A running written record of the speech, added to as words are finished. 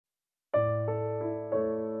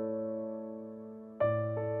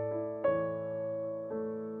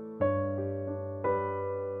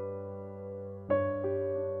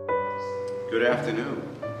Good afternoon.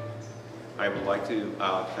 I would like to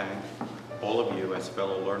thank all of you as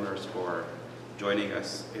fellow learners for joining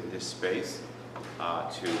us in this space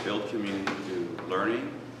to build community through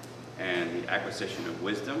learning and the acquisition of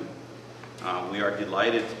wisdom. We are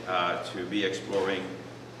delighted to be exploring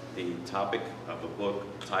the topic of a book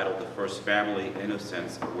titled The First Family,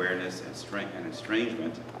 Innocence, Awareness, and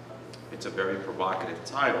Estrangement. It's a very provocative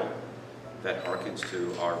title that harkens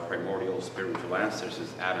to our primordial spiritual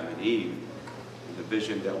ancestors, Adam and Eve, and the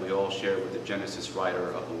vision that we all share with the Genesis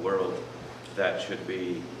writer of the world that should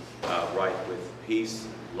be right with peace,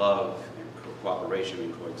 love, and cooperation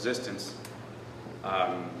and coexistence.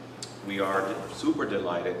 We are super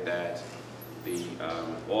delighted that the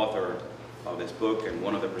author of this book and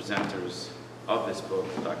one of the presenters of this book,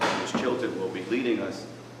 Dr. Chilton, will be leading us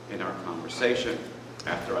in our conversation.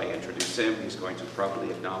 After I introduce him, he's going to properly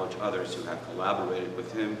acknowledge others who have collaborated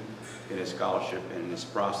with him in his scholarship and in this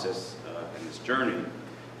process and this journey.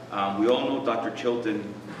 We all know Dr.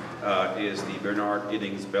 Chilton is the Bernard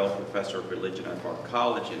Innings Bell Professor of Religion at Bard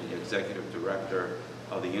College and the Executive Director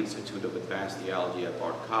of the Institute of Advanced Theology at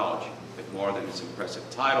Bard College. With more than his impressive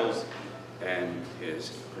titles and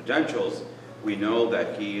his credentials, we know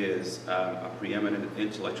that he is a preeminent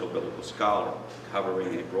intellectual biblical scholar,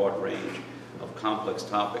 covering a broad range of complex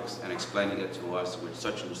topics and explaining it to us with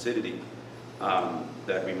such lucidity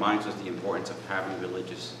that reminds us the importance of having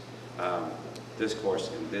religious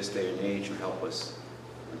discourse in this day and age to help us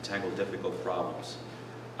untangle difficult problems.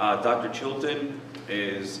 Dr. Chilton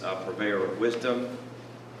is a purveyor of wisdom,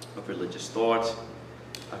 of religious thought,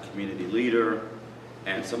 a community leader,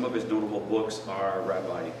 and some of his notable books are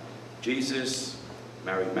Rabbi Jesus,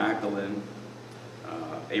 Mary Magdalene,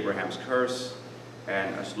 Abraham's Curse,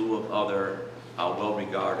 and a slew of other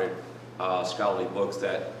well-regarded scholarly books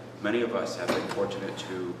that many of us have been fortunate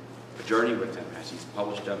to journey with him as he's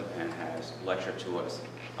published them and has lectured to us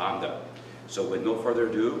on them. So with no further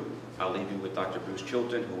ado, I'll leave you with Dr. Bruce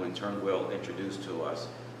Chilton, who in turn will introduce to us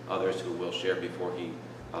others who will share before he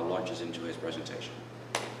launches into his presentation.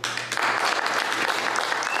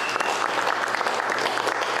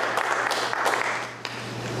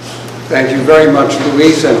 Thank you very much,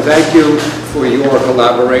 Luis, and thank you for your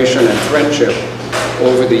collaboration and friendship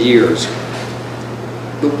over the years.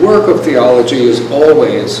 The work of theology is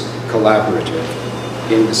always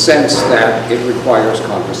collaborative in the sense that it requires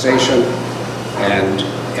conversation and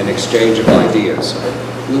an exchange of ideas.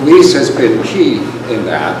 Luis has been key in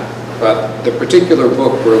that, but the particular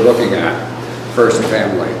book we're looking at, First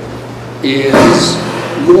Family, is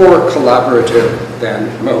more collaborative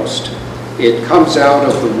than most. It comes out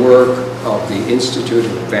of the work of the Institute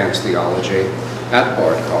of Advanced Theology at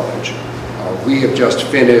Bard College. We have just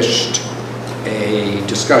finished a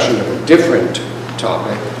discussion of a different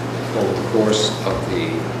topic over the course of the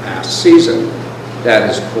past season that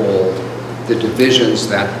is called The Divisions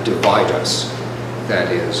That Divide Us.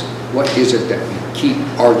 That is, what is it that we keep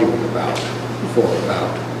arguing about for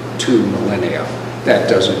about 2 millennia that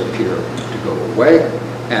doesn't appear to go away,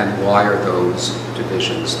 and why are those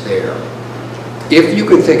divisions there? If you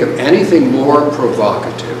can think of anything more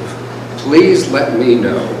provocative, please let me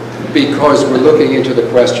know, because we're looking into the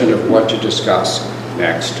question of what to discuss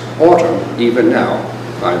next autumn. Even now,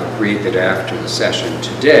 I've agreed that after the session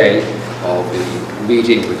today, I'll be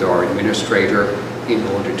meeting with our administrator in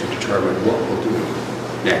order to determine what we'll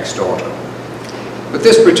do next autumn. But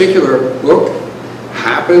this particular book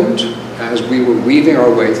happened as we were weaving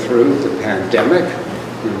our way through the pandemic.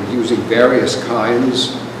 We were using various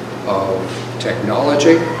kinds of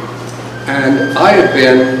technology, and I had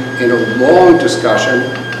been in a long discussion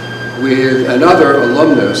with another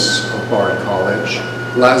alumnus of Bard College,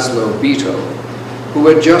 Laszlo Bito, who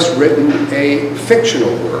had just written a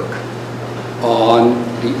fictional work on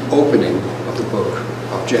the opening of the book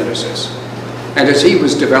of Genesis. And as he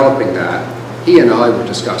was developing that, he and I were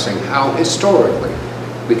discussing how historically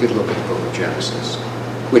we could look at the book of Genesis,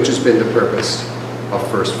 which has been the purpose of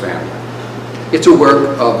First Family. It's a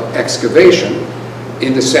work of excavation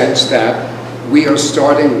in the sense that we are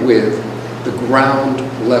starting with the ground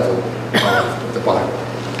level of the Bible.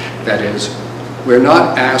 That is, we're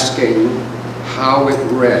not asking how it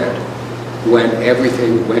read when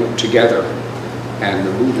everything went together and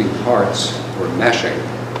the moving parts were meshing.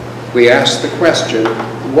 We ask the question,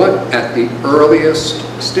 what at the earliest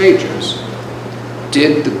stages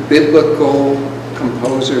did the biblical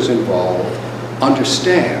composers involved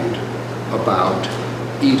understand about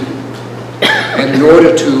Eden? And in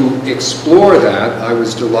order to explore that, I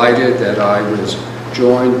was delighted that I was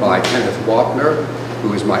joined by Kenneth Wapner,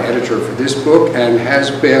 who is my editor for this book and has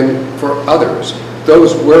been for others.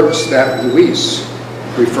 Those works that Luis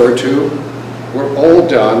referred to were all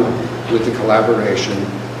done with the collaboration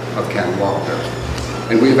of Ken Walker.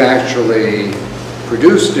 And we've actually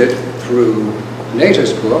produced it through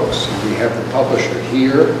Natus Books. We have the publisher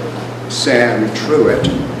here, Sam Truitt.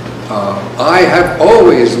 I have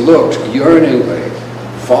always looked yearningly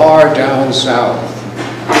far down south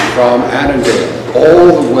from Annandale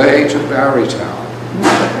all the way to Barrytown,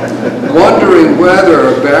 wondering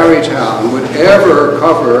whether Barrytown would ever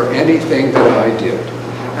cover anything that I did.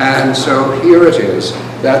 And so here it is,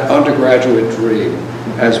 that undergraduate dream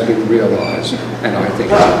has been realized, and I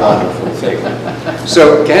think it's a wonderful thing.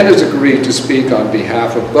 So Ken has agreed to speak on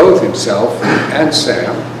behalf of both himself and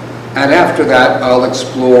Sam, and after that I'll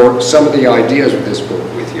explore some of the ideas of this book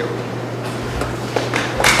with you.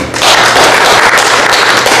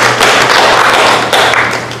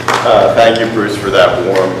 Thank you, Bruce, for that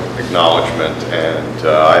warm acknowledgement. And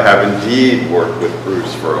I have indeed worked with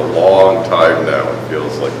Bruce for a long time now. It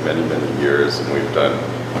feels like many, many years, and we've done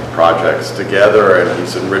projects together, and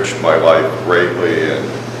he's enriched my life greatly and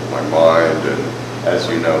my mind. And as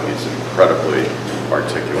you know, he's incredibly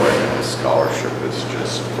articulate, and his scholarship is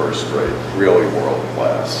just first rate, really world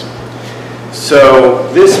class. So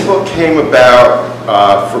this book came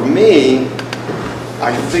about for me,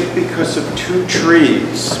 I think, because of two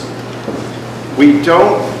trees. We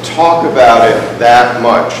don't talk about it that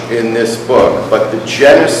much in this book, but the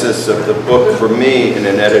genesis of the book for me in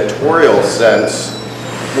an editorial sense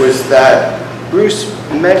was that Bruce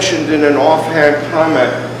mentioned in an offhand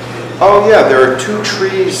comment, oh yeah, there are two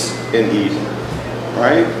trees in Eden,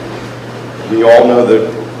 right? We all know the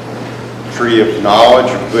tree of knowledge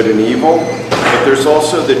of good and evil, but there's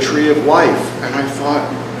also the tree of life. And I thought,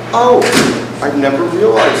 oh, I've never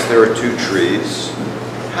realized there are two trees.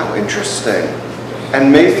 How interesting. And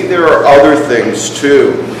maybe there are other things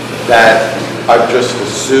too that I've just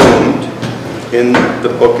assumed in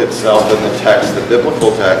the book itself, in the text, the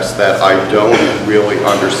biblical text, that I don't really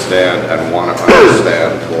understand and want to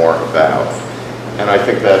understand more about. And I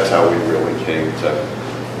think that's how we really came to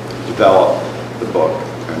develop the book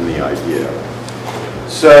and the idea.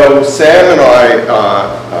 So Sam and I,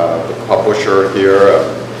 the publisher here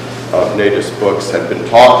of Natus Books, had been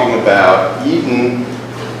talking about Eden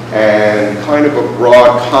and kind of a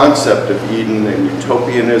broad concept of Eden and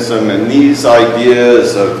utopianism and these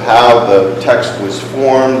ideas of how the text was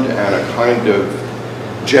formed and a kind of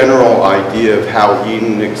general idea of how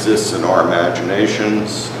Eden exists in our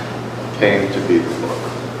imaginations came to be the book.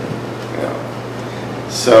 Yeah.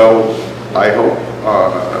 So I hope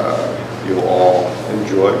you'll all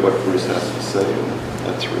enjoy what Bruce has to say, and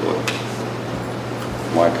that's really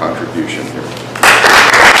my contribution here.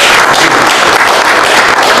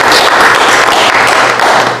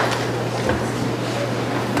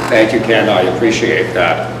 Thank you, Ken. I appreciate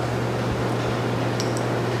that.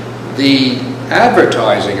 The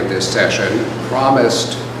advertising of this session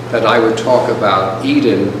promised that I would talk about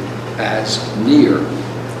Eden as near.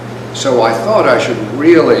 So I thought I should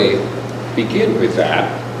really begin with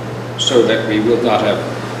that so that we will not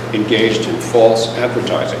have engaged in false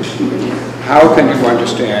advertising. How can you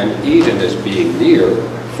understand Eden as being near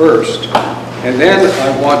first? And then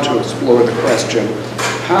I want to explore the question,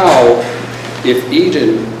 how, if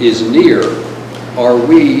Eden is near, are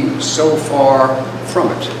we so far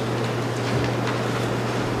from it?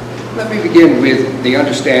 Let me begin with the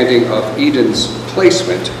understanding of Eden's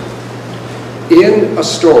placement in a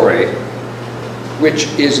story which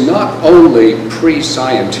is not only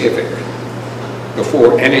pre-scientific,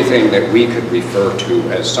 before anything that we could refer to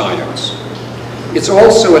as science. It's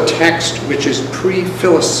also a text which is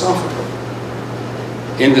pre-philosophical,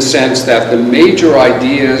 in the sense that the major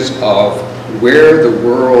ideas of where the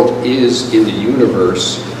world is in the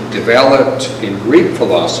universe, developed in Greek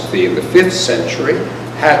philosophy in the 5th century,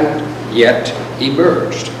 hadn't yet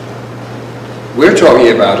emerged. We're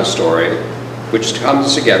talking about a story which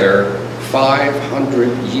comes together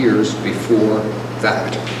 500 years before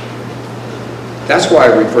that. That's why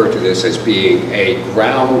I refer to this as being a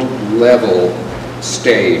ground level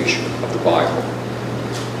stage of the Bible.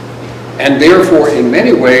 And therefore, in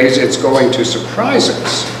many ways, it's going to surprise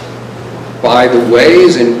us by the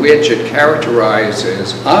ways in which it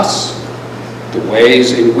characterizes us, the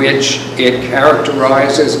ways in which it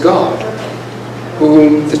characterizes God,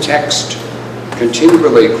 whom the text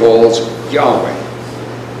continually calls Yahweh,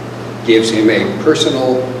 gives him a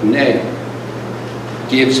personal name,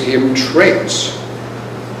 gives him traits,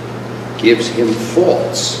 gives him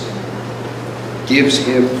faults, gives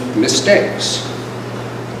him mistakes,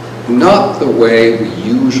 not the way we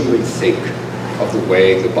usually think of the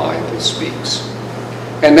way the Bible speaks.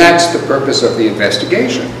 And that's the purpose of the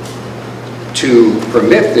investigation, to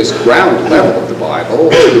permit this ground level of the Bible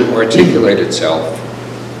to articulate itself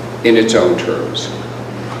in its own terms.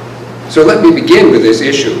 So let me begin with this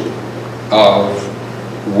issue of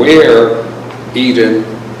where Eden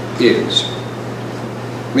is.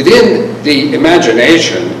 Within the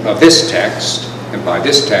imagination of this text, and by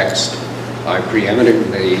this text I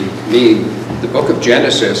preeminently mean the book of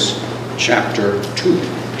Genesis, chapter 2.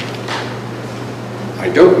 I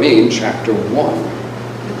don't mean chapter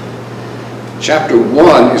 1. Chapter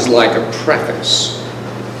 1 is like a preface.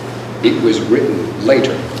 It was written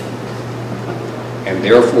later. And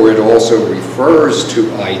therefore it also refers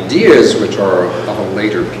to ideas which are of a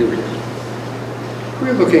later period.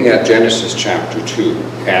 We're looking at Genesis chapter 2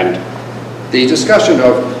 and the discussion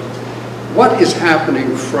of what is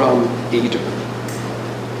happening from Eden.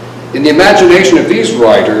 In the imagination of these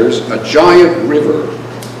writers, a giant river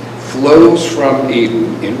flows from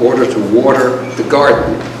Eden in order to water the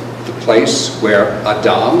garden, the place where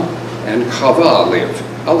Adam and Chava live.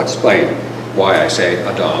 I'll explain why I say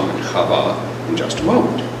Adam and Chava in just a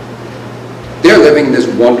moment. They're living in this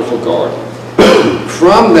wonderful garden.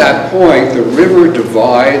 From that point, the river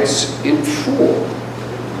divides in four,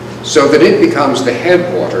 so that it becomes the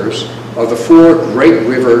headwaters of the four great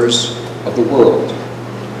rivers of the world.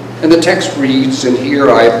 And the text reads, and here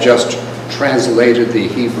I have just translated the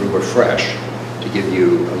Hebrew afresh to give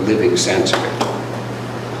you a living sense of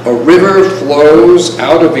it. A river flows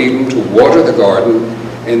out of Eden to water the garden,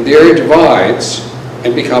 and there it divides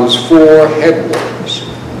and becomes four headwaters.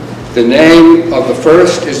 The name of the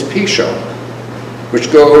first is Pishon,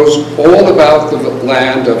 which goes all about the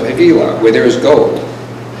land of Havilah, where there is gold.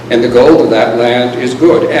 And the gold of that land is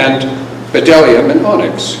good, and bdellium and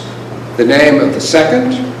onyx. The name of the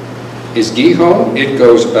second is Gihon. It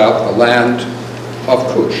goes about the land of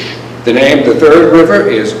Cush. The name of the third river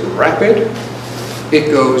is Rapid.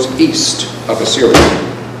 It goes east of Assyria.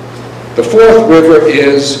 The fourth river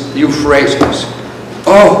is Euphrates.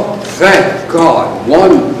 Oh, thank God,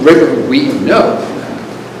 one river we know.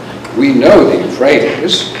 We know the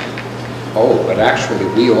Euphrates. Oh, but actually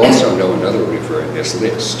we also know another river in this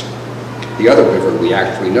list. The other river we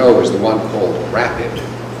actually know is the one called Rapid,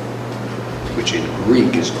 which in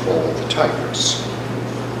Greek is called the Tigris.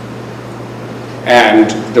 And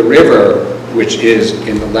the river which is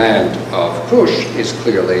in the land of Cush is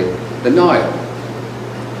clearly the Nile.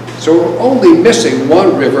 So we're only missing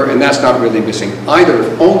one river, and that's not really missing either.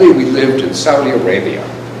 If only we lived in Saudi Arabia,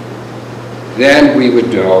 then we would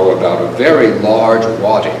know about a very large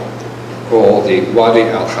wadi called the Wadi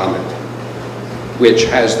al-Hamid, which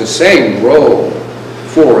has the same role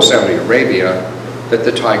for Saudi Arabia that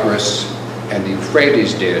the Tigris and the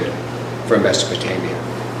Euphrates did for Mesopotamia.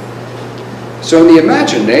 So in the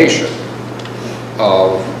imagination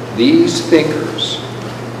of these thinkers,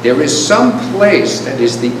 there is some place that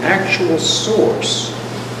is the actual source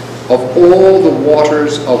of all the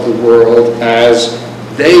waters of the world as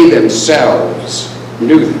they themselves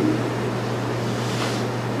knew them.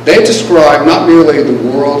 They describe not merely the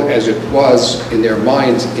world as it was in their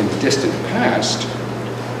minds in the distant past,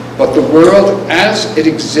 but the world as it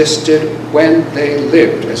existed when they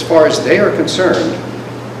lived. As far as they are concerned,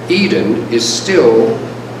 Eden is still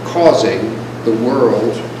causing the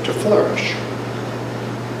world to flourish.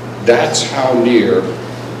 That's how near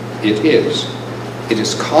it is. It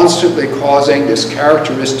is constantly causing this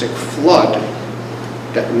characteristic flood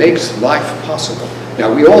that makes life possible.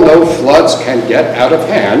 Now, we all know floods can get out of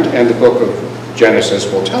hand, and the book of Genesis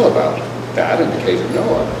will tell about that in the case of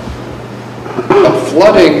Noah. But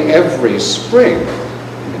flooding every spring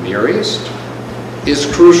in the Near East is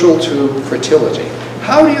crucial to fertility.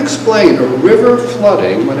 How do you explain a river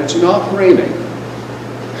flooding when it's not raining?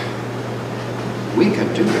 We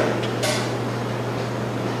can do that.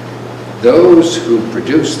 Those who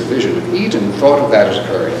produced the vision of Eden thought of that as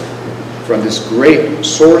occurring from this great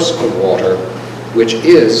source of water, which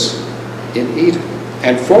is in Eden.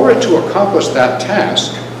 And for it to accomplish that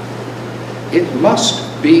task, it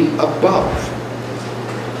must be above.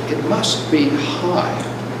 It must be high.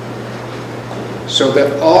 So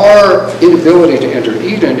that our inability to enter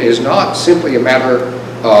Eden is not simply a matter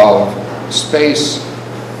of space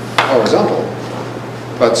horizontal,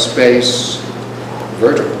 but space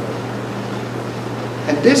vertical.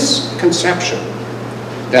 And this conception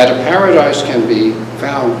that a paradise can be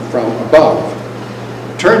found from above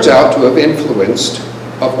turns out to have influenced,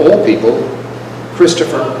 of all people,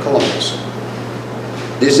 Christopher Columbus.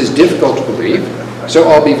 This is difficult to believe, so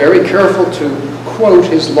I'll be very careful to quote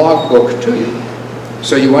his logbook to you,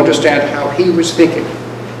 so you understand how he was thinking.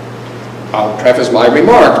 I'll preface my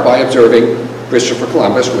remark by observing Christopher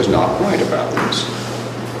Columbus was not right about this.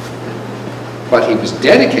 but he was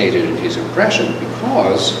dedicated in his impression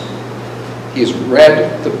because he has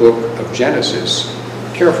read the book of Genesis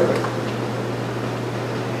carefully.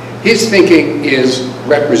 His thinking is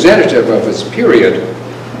representative of his period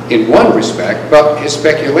in one respect, but his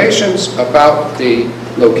speculations about the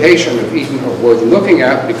location of Eden are worth looking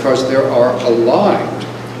at because they are aligned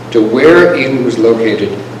to where Eden was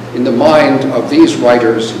located in the mind of these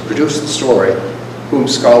writers who produced the story, whom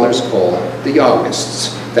scholars call the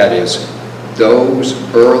Yahwists, that is, those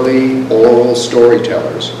early oral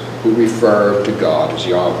storytellers who refer to God as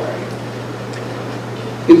Yahweh.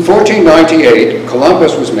 In 1498,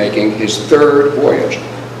 Columbus was making his third voyage,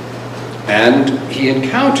 and he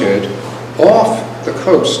encountered off the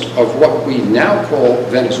coast of what we now call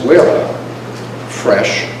Venezuela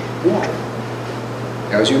fresh water.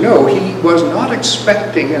 Now, as you know, he was not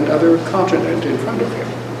expecting another continent in front of him.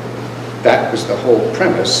 That was the whole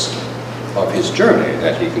premise of his journey,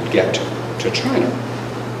 that he could get to China.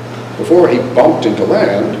 Before he bumped into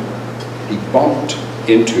land, he bumped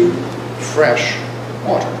into fresh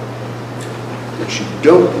water, which you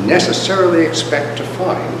don't necessarily expect to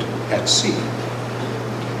find at sea.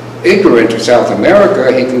 Ignorant of South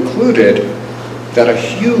America, he concluded that a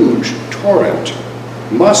huge torrent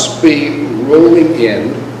must be rolling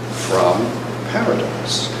in from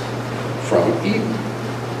paradise, from Eden.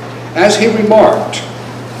 As he remarked,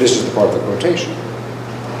 this is the part of the quotation,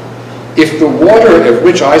 "If the water of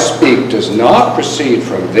which I speak does not proceed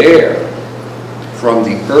from there, from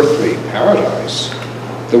the earthly paradise,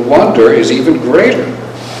 the wonder is even greater,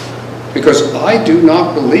 because I do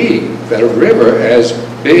not believe that a river as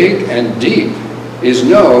big and deep is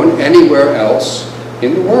known anywhere else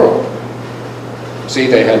in the world." See,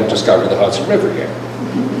 they hadn't discovered the Hudson River yet.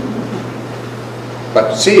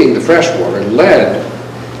 But seeing the fresh water led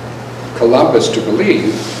Columbus to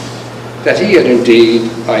believe that he had indeed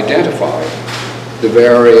identified the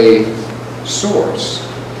very source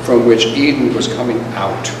from which Eden was coming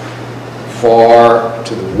out, far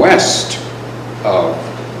to the west of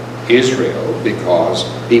Israel, because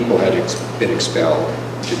people had been expelled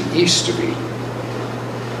to the east of Eden.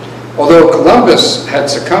 Although Columbus had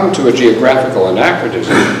succumbed to a geographical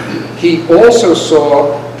anachronism, he also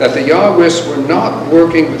saw that the Yahwists were not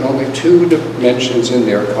working with only two dimensions in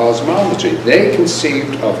their cosmology. They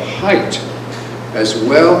conceived of height as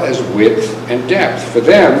well as width and depth. For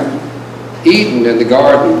them, Eden and the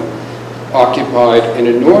garden occupied an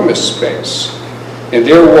enormous space, and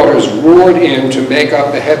their waters roared in to make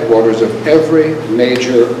up the headwaters of every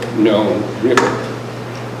major known river.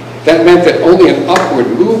 That meant that only an upward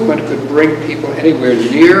movement could bring people anywhere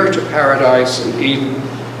near to paradise and Eden,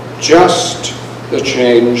 just the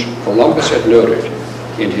change Columbus had noted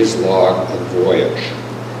in his log of the voyage.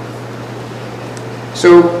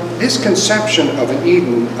 So this conception of an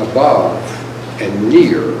Eden above and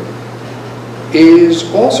near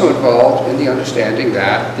is also involved in the understanding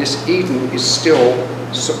that this Eden is still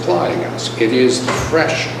supplying us. It is the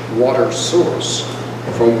fresh water source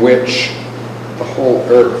from which the whole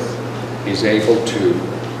earth is able to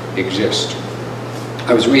exist.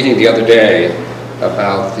 I was reading the other day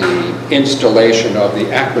about the installation of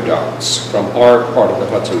the aqueducts from our part of the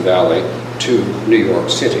Hudson Valley to New York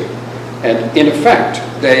City. And in effect,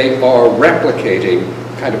 they are replicating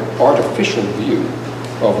kind of artificial view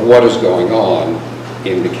of what is going on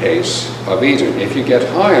in the case of Eden. If you get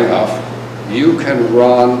high enough, you can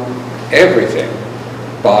run everything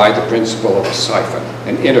by the principle of a siphon.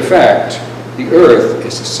 And in effect, the earth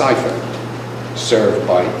is a siphon served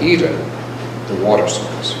by Eden, the water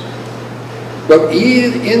source. But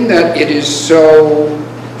in that it is so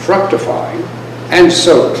fructifying and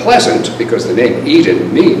so pleasant, because the name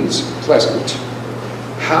Eden means pleasant,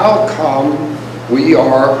 how come we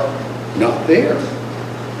are not there?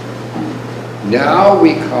 Now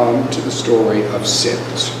we come to the story of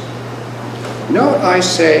sins. Note I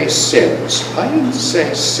say sins. I didn't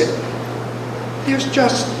say sin. There's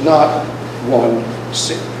just not one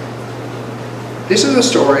sin. This is a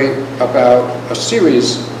story about a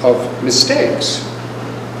series of mistakes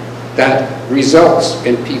that results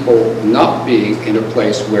in people not being in a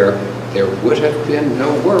place where there would have been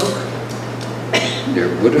no work, there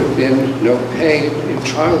would have been no pain in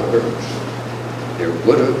childbirth, there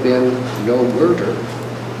would have been no murder,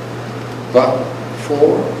 but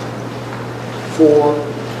for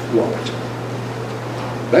what?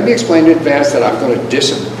 Let me explain in advance that I'm going to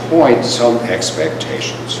disappoint some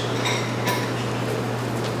expectations.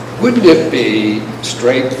 Wouldn't it be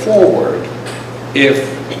straightforward if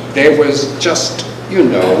there was just, you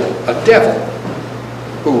know, a devil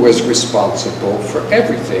who was responsible for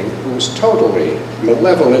everything, who was totally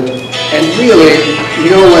malevolent, and really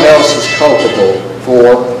no one else is culpable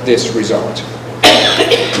for this result.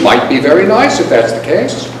 Might be very nice if that's the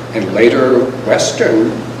case, and later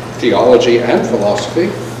Western theology and philosophy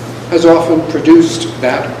has often produced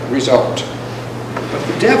that result. But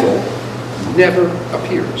the devil never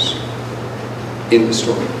appears in the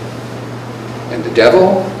story. And the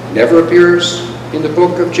devil never appears in the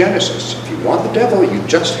book of Genesis. If you want the devil, you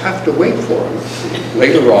just have to wait for him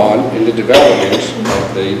later on in the development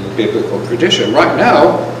of the biblical tradition. Right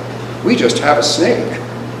now, we just have a snake.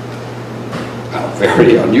 A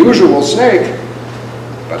very unusual snake,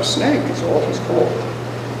 but a snake is all he's called.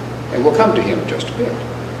 And we'll come to him in just a bit.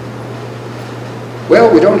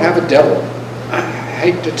 Well, we don't have a devil. I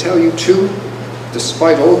hate to tell you too,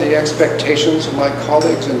 despite all the expectations of my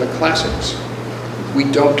colleagues in the classics, we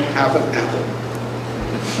don't have an apple.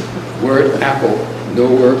 The word apple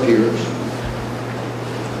nowhere appears.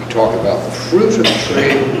 We talk about the fruit of the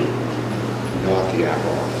tree, not the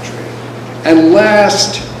apple on the tree. And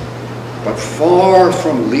last, but far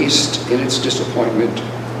from least in its disappointment,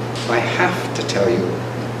 I have to tell you,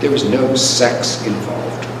 there was no sex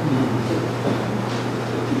involved.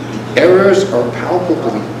 Errors are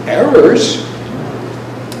palpably errors,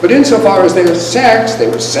 but insofar as they were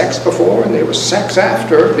sex before and there was sex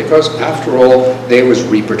after, because after all, there was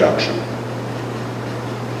reproduction.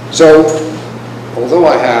 So, although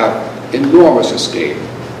I have enormous esteem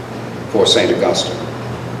for St. Augustine,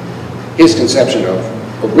 his conception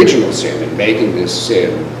of original sin and making this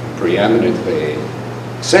sin preeminently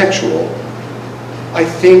sexual, I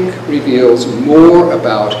think reveals more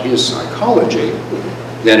about his psychology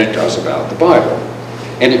than it does about the Bible.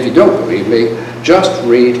 And if you don't believe me, just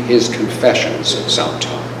read his confessions at some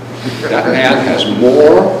time. That man has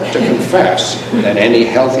more to confess than any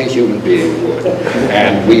healthy human being would.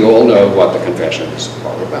 And we all know what the confessions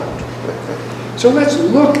are about. So let's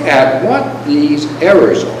look at what these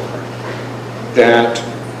errors are that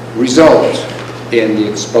result in the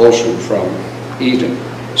expulsion from Eden.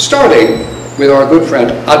 Starting with our good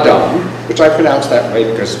friend Adam, which I pronounce that way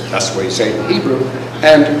because that's the way you say it in Hebrew.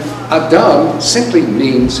 And Adam simply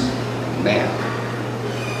means man.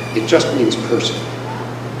 It just means person.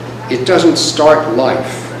 It doesn't start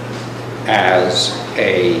life as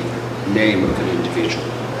a name of an individual.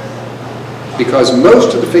 Because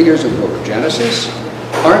most of the figures in the book of Genesis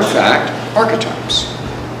are in fact archetypes.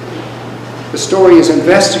 The story is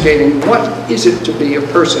investigating what is it to be a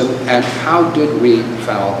person and how did we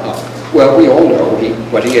foul up. Well, we all know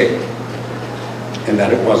what he ate, and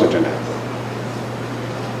that it wasn't an apple.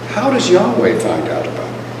 How does Yahweh find out about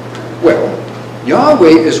it? Well,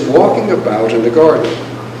 Yahweh is walking about in the garden.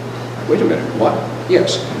 Wait a minute, what?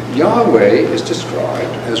 Yes, Yahweh is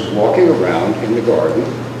described as walking around in the garden.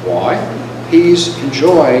 Why? He's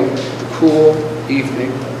enjoying the cool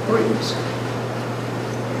evening breeze.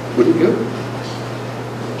 Wouldn't you?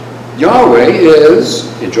 Yahweh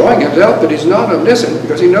is enjoying himself, but he's not omniscient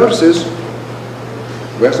because he notices,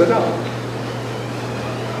 where's the dove?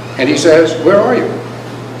 And he says, where are you?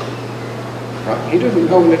 Right? He doesn't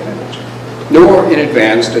know in advance. Nor in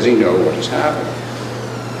advance does he know what is happening.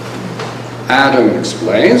 Adam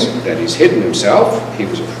explains that he's hidden himself. He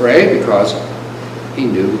was afraid because he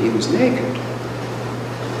knew he was naked.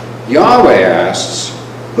 Yahweh asks,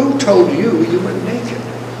 who told you you were naked?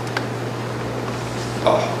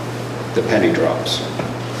 Oh, the penny drops.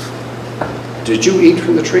 Did you eat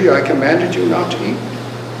from the tree I commanded you not to eat?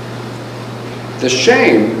 The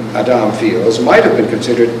shame Adam feels might have been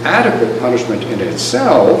considered adequate punishment in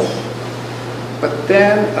itself, but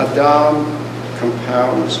then Adam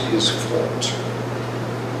compounds his fault.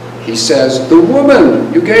 He says, the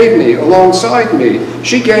woman you gave me alongside me,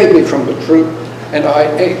 she gave me from the fruit and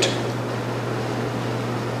I ate.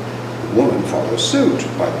 The woman follows suit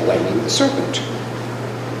by blaming the serpent.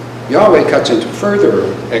 Yahweh cuts into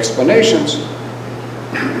further explanations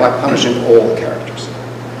by punishing all the characters.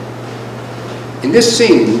 In this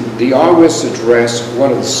scene, the Yahwists address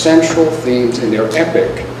one of the central themes in their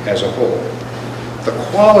epic as a whole, the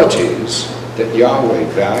qualities that Yahweh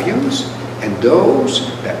values and those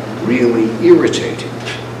that really irritate him.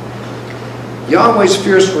 Yahweh's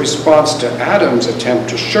fierce response to Adam's attempt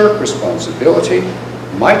to shirk responsibility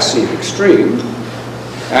might seem extreme.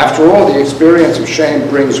 After all, the experience of shame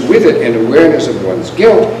brings with it an awareness of one's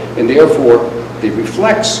guilt, and therefore the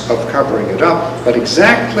reflex of covering it up. But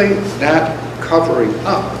exactly that covering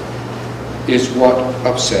up is what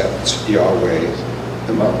upsets Yahweh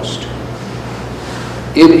the most.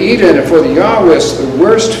 In Eden, and for the Yahwists, the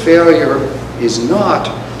worst failure is not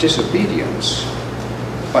disobedience,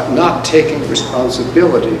 but not taking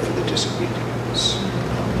responsibility for the disobedience.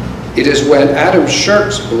 It is when Adam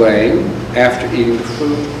shirks blame after eating the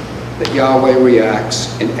fruit that Yahweh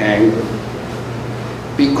reacts in anger.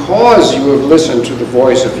 Because you have listened to the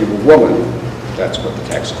voice of your woman, that's what the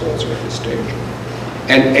text calls her at this stage,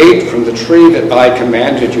 and ate from the tree that I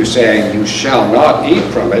commanded you, saying, you shall not eat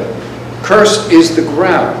from it, cursed is the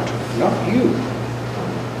ground, not you.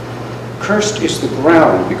 Cursed is the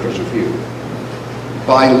ground because of you.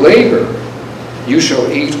 By labor you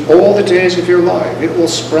shall eat all the days of your life. It will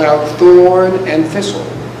sprout thorn and thistle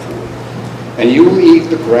for you, and you will eat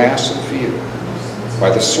the grass of the field. By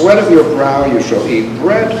the sweat of your brow you shall eat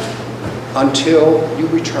bread until you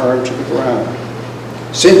return to the ground.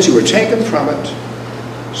 Since you were taken from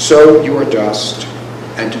it, so you are dust,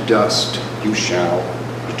 and to dust you shall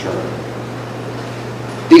return.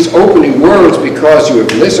 These opening words, because you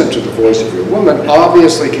have listened to the voice of your woman,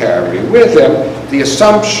 obviously carry with them the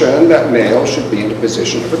assumption that males should be in a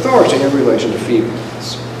position of authority in relation to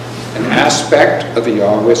females, an aspect of the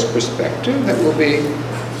Yahweh's perspective that will be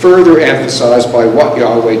further emphasized by what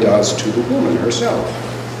Yahweh does to the woman herself.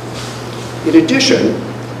 In addition,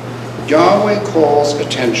 Yahweh calls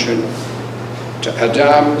attention to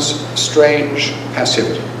Adam's strange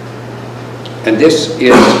passivity. And this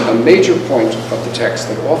is a major point of the text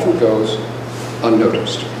that often goes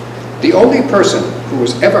unnoticed. The only person who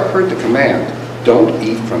has ever heard the command, don't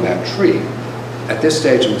eat from that tree, at this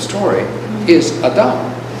stage in the story, is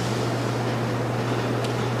Adam.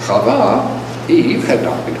 Chava, Eve, had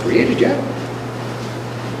not been created yet.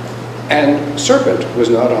 And serpent was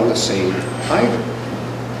not on the scene either.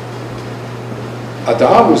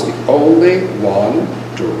 Adam was the only one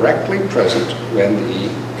directly present when the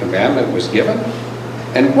commandment was given.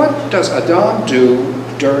 And what does Adam do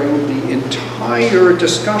during the entire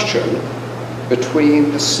discussion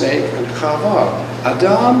between the snake and Chava?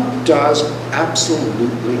 Adam does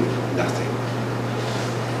absolutely nothing.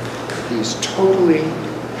 He's totally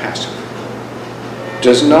passive.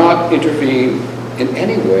 Does not intervene in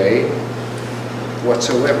any way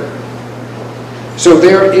whatsoever. So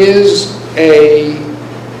there is a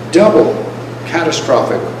double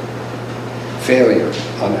catastrophic failure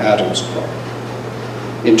on Adam's part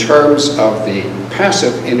in terms of the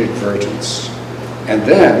passive inadvertence and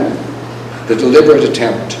then the deliberate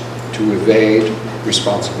attempt to evade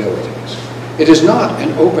responsibilities. It is not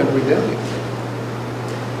an open rebellion.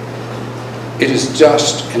 It is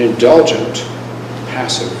just an indulgent,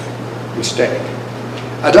 passive mistake.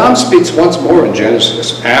 Adam speaks once more in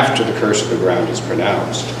Genesis after the curse of the ground is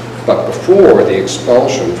pronounced, but before the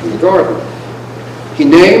expulsion from the garden. He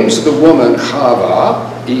names the woman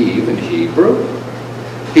Chava, Eve in Hebrew.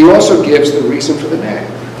 He also gives the reason for the name,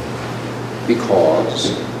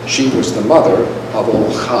 because she was the mother of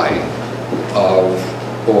all chai,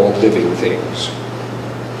 of all living things.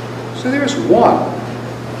 So there's one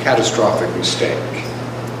catastrophic mistake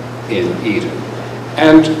in Eden.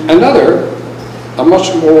 And another, a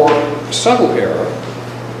much more subtle error,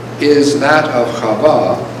 is that of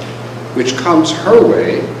Chava, which comes her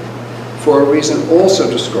way for a reason also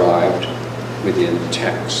described within the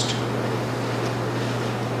text.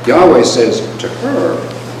 Yahweh says to her,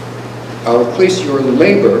 I will place your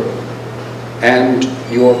labor and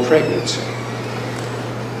your pregnancy.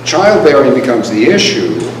 Childbearing becomes the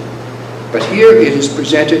issue, but here it is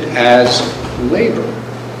presented as labor,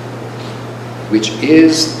 which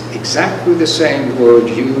is exactly the same word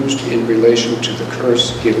used in relation to the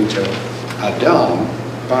curse given to Adam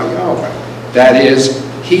by Yahweh. That is,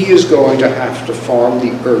 he is going to have to farm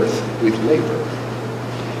the earth with labor.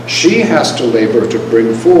 She has to labor to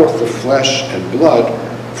bring forth the flesh and blood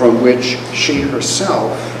from which she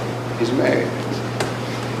herself is made.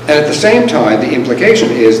 And at the same time, the implication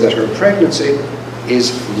is that her pregnancy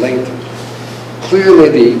is lengthened. Clearly,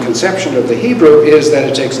 the conception of the Hebrew is that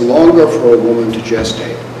it takes longer for a woman to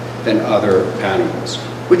gestate than other animals,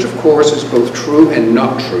 which of course is both true and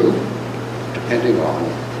not true, depending on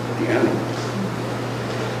the animal.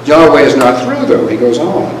 Yahweh is not through, though. He goes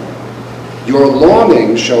on. Your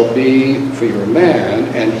longing shall be for your man,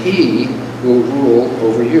 and he will rule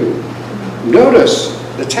over you. Notice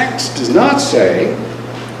the text does not say,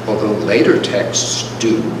 although later texts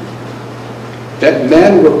do, that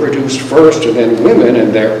men were produced first and then women,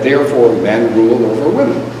 and therefore men rule over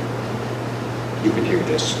women. You can hear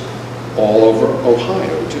this all over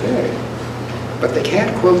Ohio today. But they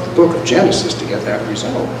can't quote the book of Genesis to get that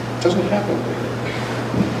result. It doesn't happen there.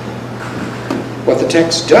 What the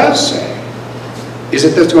text does say is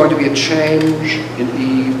that there's going to be a change in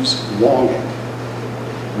Eve's longing,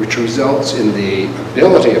 which results in the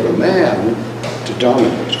ability of a man to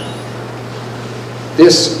dominate her.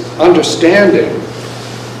 this understanding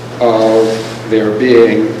of there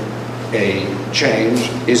being a change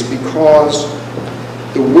is because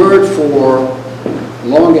the word for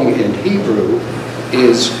longing in Hebrew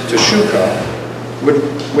is teshuka,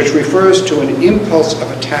 which refers to an impulse of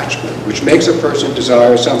attachment, which makes a person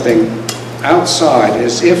desire something outside,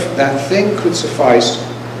 as if that thing could suffice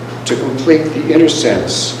to complete the inner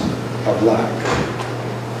sense of lack.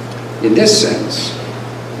 In this sense,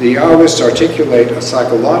 the Taoists articulate a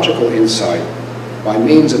psychological insight by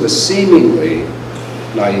means of a seemingly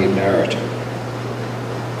naive narrative.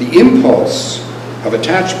 The impulse of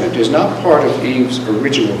attachment is not part of Eve's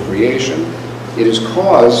original creation. It is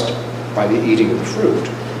caused by the eating of the fruit.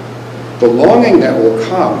 The longing that will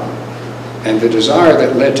come and the desire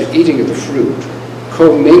that led to eating of the fruit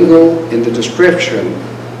commingle in the description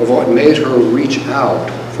of what made her reach out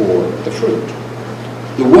for the fruit.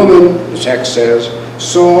 The woman, the text says,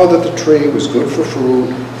 saw that the tree was good for food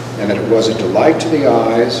and that it was a delight to the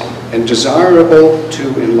eyes and desirable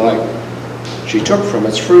to enlighten. She took from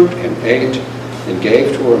its fruit and ate and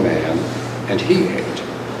gave to her man, and he ate.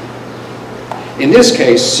 In this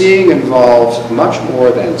case, seeing involves much more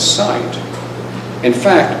than sight. In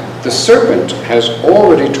fact, the serpent has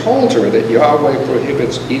already told her that Yahweh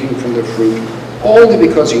prohibits eating from the fruit only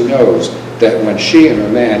because he knows that when she and her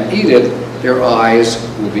man eat it, their eyes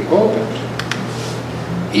will be opened.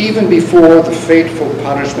 Even before the fateful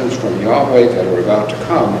punishments from Yahweh that are about to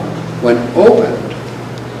come, when opened,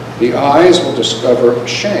 the eyes will discover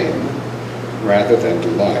shame rather than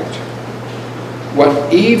delight.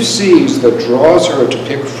 What Eve sees that draws her to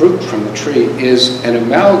pick fruit from the tree is an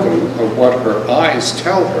amalgam of what her eyes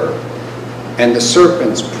tell her and the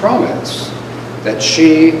serpent's promise that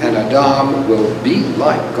she and Adam will be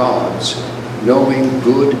like gods, knowing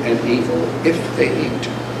good and evil if they eat.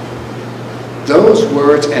 Those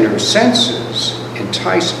words and her senses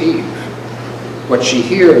entice Eve. What she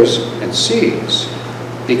hears and sees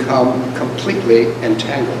become completely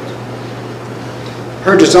entangled.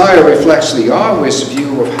 Her desire reflects the Taoist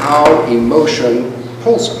view of how emotion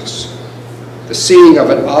pulls us. The seeing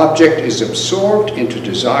of an object is absorbed into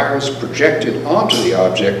desires projected onto the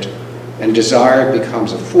object, and desire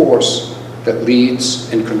becomes a force that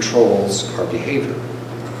leads and controls our behavior.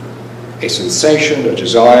 A sensation, a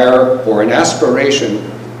desire, or an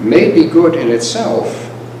aspiration may be good in itself,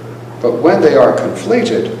 but when they are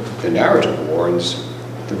conflated, the narrative warns,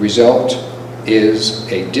 the result is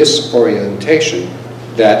a disorientation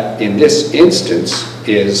that in this instance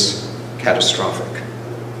is catastrophic.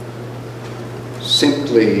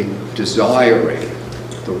 Simply desiring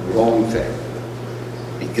the wrong thing,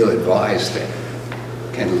 the ill-advised thing,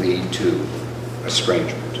 can lead to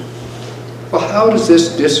estrangement. Well, how does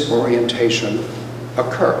this disorientation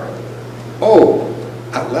occur? Oh,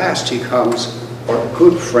 at last he comes our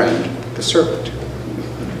good friend, the serpent,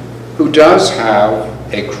 who does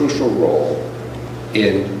have a crucial role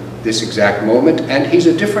in this exact moment, and he's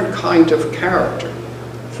a different kind of character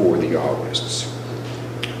for the Taoists.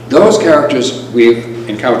 Those characters we've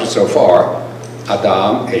encountered so far,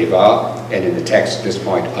 Adam, Eva, and in the text at this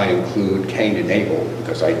point I include Cain and Abel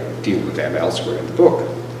because I deal with them elsewhere in the book,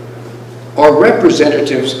 are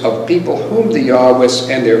representatives of people whom the Taoists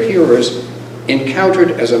and their hearers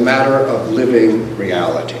encountered as a matter of living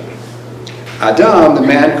reality. Adam, the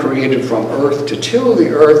man created from earth to till the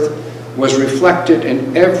earth, was reflected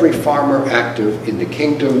in every farmer active in the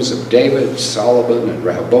kingdoms of David, Solomon, and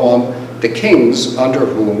Rehoboam, the kings under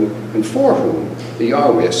whom and for whom the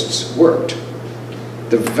Taoists worked.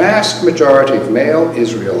 The vast majority of male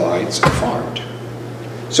Israelites farmed,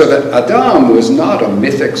 so that Adam was not a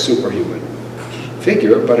mythic superhuman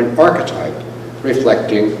figure, but an archetype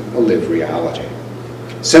reflecting a lived reality.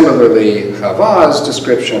 Similarly, Chava's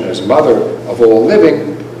description as mother of all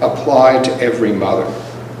living applied to every mother.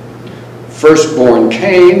 Firstborn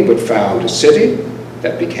Cain would found a city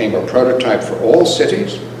that became a prototype for all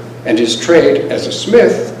cities, and his trade as a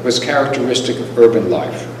smith was characteristic of urban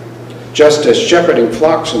life, just as shepherding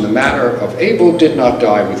flocks in the manner of Abel did not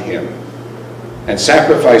die with him, and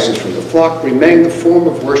sacrifices from the flock remained the form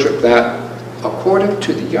of worship that, according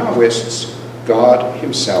to the Taoists, God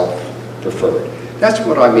himself preferred. That's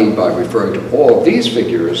what I mean by referring to all of these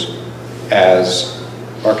figures as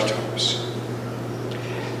archetypes.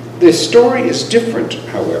 The story is different,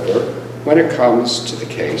 however, when it comes to the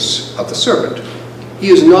case of the serpent. He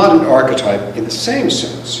is not an archetype in the same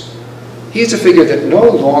sense. He is a figure that no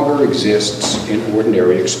longer exists in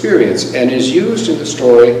ordinary experience and is used in the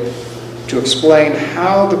story to explain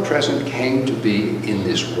how the present came to be in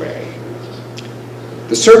this way.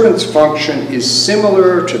 The serpent's function is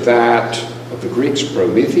similar to that of the Greeks'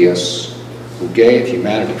 Prometheus, who gave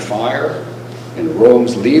humanity fire, and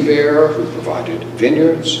Rome's Liber, who provided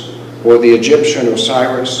vineyards, or the Egyptian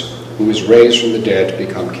Osiris, who was raised from the dead to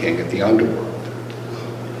become king at the underworld.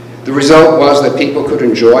 The result was that people could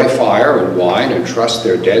enjoy fire and wine and trust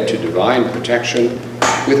their dead to divine protection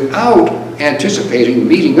without anticipating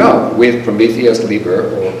meeting up with Prometheus,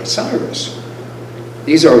 Liber, or Osiris.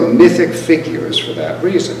 These are mythic figures for that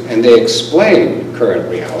reason, and they explain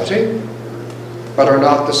current reality, but are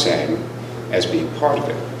not the same as being part of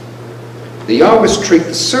it. The Yahwist treat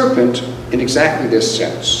the serpent in exactly this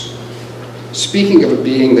sense, speaking of a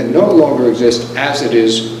being that no longer exists as it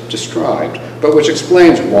is described, but which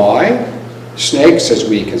explains why snakes, as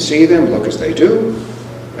we can see them, look as they do,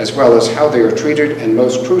 as well as how they are treated, and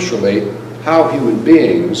most crucially, how human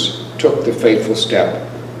beings took the fateful step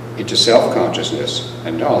into self-consciousness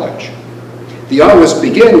and knowledge. The Yahwist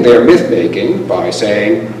begin their myth-making by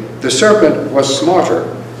saying, the serpent was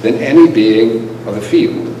smarter than any being of the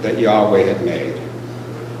field that Yahweh had made.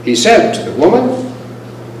 He said to the woman,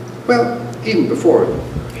 well, even before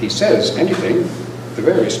he says anything, the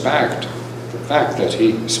fact that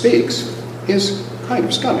he speaks is kind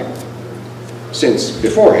of stunning. Since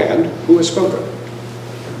beforehand, who has spoken?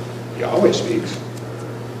 Yahweh speaks.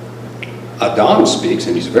 Adam speaks,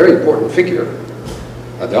 and he's a very important figure.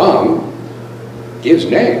 Adam gives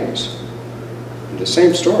names in the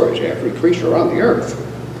same story to every creature on the earth.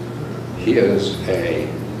 He is a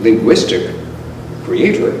linguistic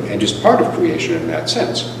creator and is part of creation in that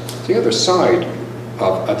sense. It's the other side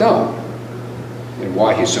of Adam and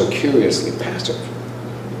why he's so curiously passive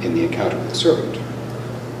in the account of the serpent.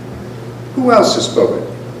 Who else has spoken?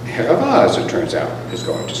 Hava, as it turns out, is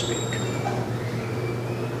going to speak.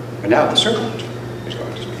 But now the serpent is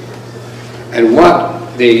going to speak. And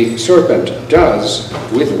what the serpent does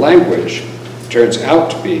with language turns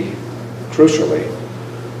out to be crucially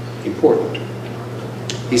important.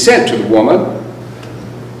 He said to the woman,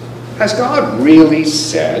 has God really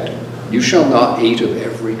said, you shall not eat of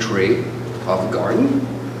every tree of the garden?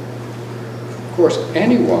 Of course,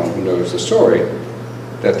 anyone who knows the story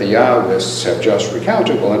that the Yahwists have just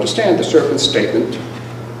recounted will understand the serpent's statement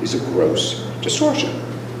is a gross distortion.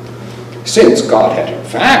 Since God had in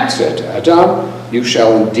fact said to Adam, you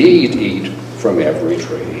shall indeed eat from every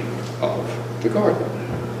tree of the garden.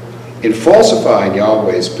 In falsifying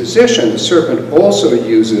Yahweh's position, the serpent also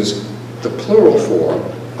uses the plural form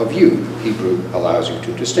of you. Hebrew allows you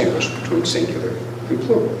to distinguish between singular and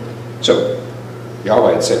plural. So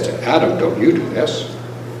Yahweh had said to Adam, don't you do this.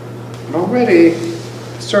 And already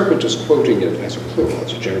the serpent is quoting it as a plural,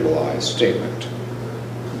 as a generalized statement.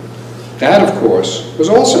 That, of course, was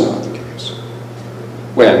also not the case.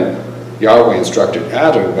 When Yahweh instructed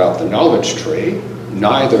Adam about the knowledge tree,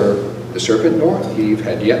 neither the serpent nor Eve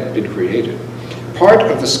had yet been created. Part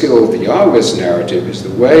of the skill of the Yahweh's narrative is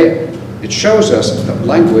the way it shows us that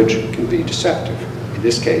language can be deceptive. In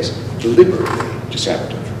this case, deliberately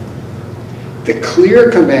deceptive. The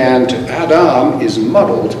clear command to Adam is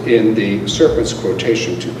muddled in the serpent's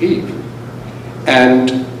quotation to Eve.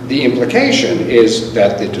 And the implication is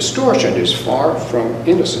that the distortion is far from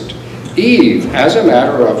innocent. Eve, as a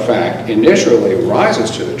matter of fact, initially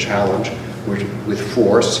rises to the challenge with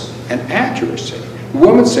force and accuracy. The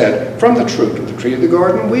woman said, from the fruit of the tree of the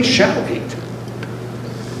garden we shall eat.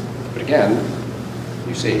 But again,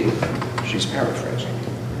 you see, she's paraphrasing.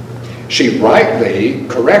 She rightly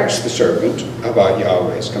corrects the serpent about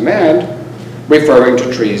Yahweh's command, referring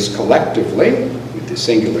to trees collectively, with the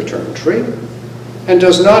singular term tree, and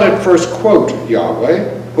does not at first quote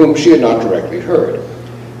Yahweh, whom she had not directly heard.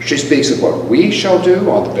 She speaks of what we shall do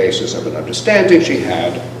on the basis of an understanding she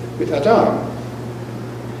had with Adam.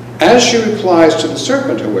 As she replies to the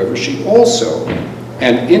serpent, however, she also,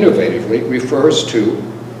 and innovatively, refers to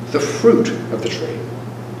the fruit of the tree,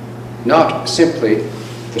 not simply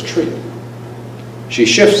the tree. She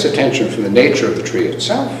shifts attention from the nature of the tree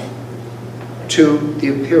itself to the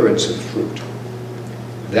appearance of fruit.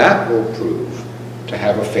 That will prove to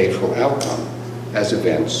have a fateful outcome as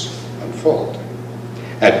events unfold.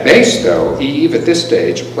 At base, though, Eve at this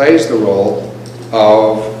stage plays the role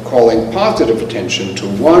of calling positive attention to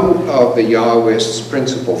one of the Yahwist's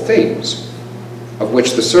principal themes, of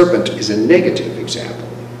which the serpent is a negative example.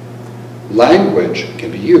 Language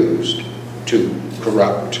can be used to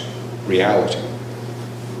corrupt reality.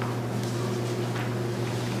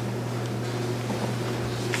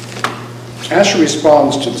 As she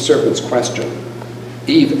responds to the serpent's question,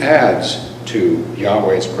 Eve adds to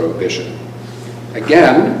Yahweh's prohibition,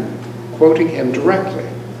 again quoting him directly,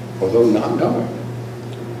 although not knowing.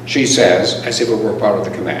 She says, as if it were part of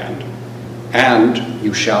the command, and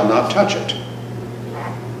you shall not touch it.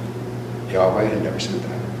 Yahweh had never said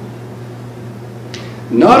that.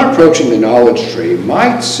 Not approaching the knowledge tree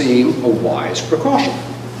might seem a wise precaution,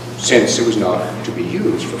 since it was not to be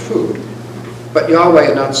used for food. But Yahweh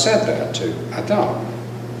had not said that to Adam.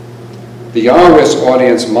 The Yahweh's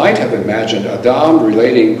audience might have imagined Adam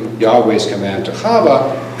relating Yahweh's command to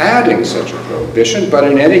Chava, adding such a prohibition, but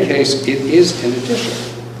in any case, it is an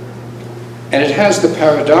addition. And it has the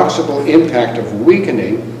paradoxical impact of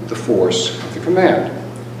weakening the force of the command.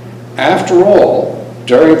 After all,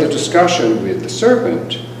 during the discussion with the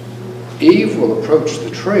serpent, Eve will approach the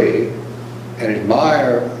tree and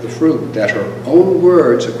admire the fruit that her own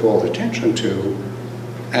words have called attention to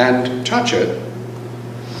and touch it,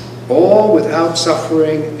 all without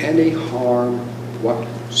suffering any harm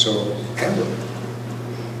whatsoever.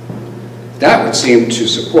 That would seem to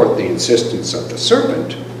support the insistence of the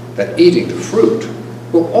serpent that eating the fruit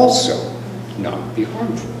will also not be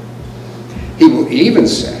harmful. He will even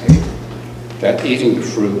say that eating the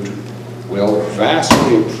fruit will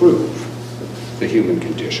vastly improve the human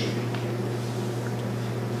condition.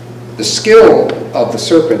 The skill of the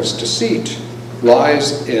serpent's deceit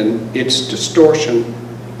lies in its distortion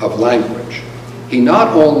of language. He not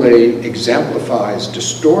only exemplifies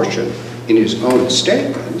distortion in his own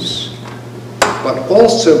statements, but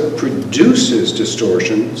also produces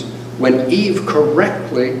distortions when Eve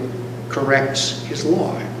correctly corrects his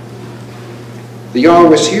lie. The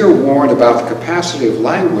Yahweh's here warned about the capacity of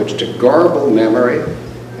language to garble memory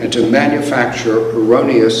and to manufacture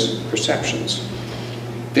erroneous perceptions.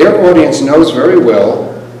 Their audience knows very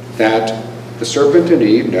well that the serpent and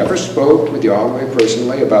Eve never spoke with Yahweh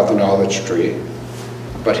personally about the knowledge tree,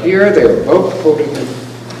 but here they are both quoting him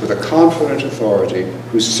with a confident authority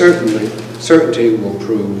whose certainty will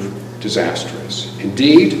prove disastrous.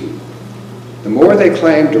 Indeed, the more they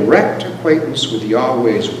claim direct acquaintance with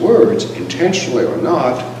Yahweh's words, intentionally or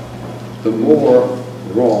not, the more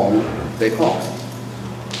wrong they are.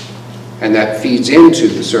 And that feeds into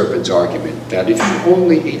the serpent's argument that if you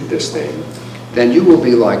only eat this thing, then you will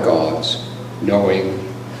be like gods, knowing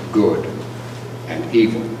good and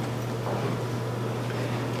evil.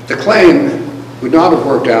 The claim would not have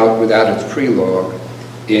worked out without its prelogue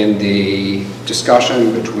in the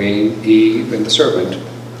discussion between Eve and the serpent.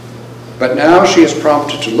 But now she is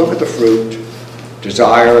prompted to look at the fruit,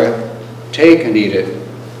 desire it, take and eat it,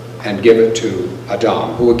 and give it to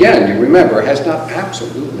Adam, who again, you remember, has done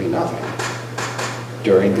absolutely nothing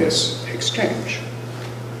during this exchange.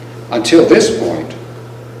 Until this point,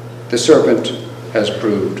 the serpent has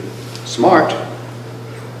proved smart,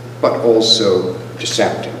 but also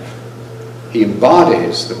deceptive. He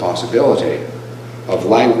embodies the possibility of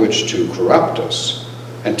language to corrupt us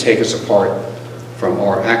and take us apart from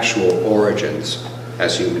our actual origins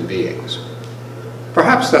as human beings.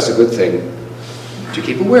 Perhaps that's a good thing to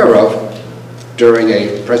keep aware of during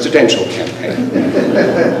a presidential campaign.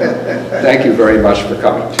 Thank you very much for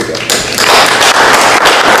coming today.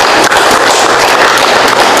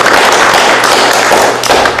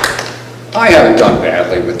 I haven't done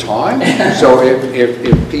badly with time, so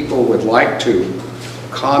if people would like to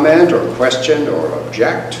comment or question or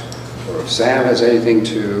object, or if Sam has anything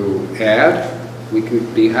to add, we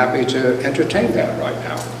could be happy to entertain that right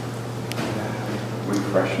now.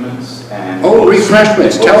 Refreshments and... Oh,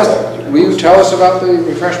 refreshments. Will you tell us about the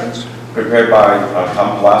refreshments? Prepared by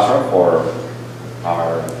Tom Palazzaro for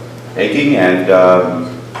our baking, and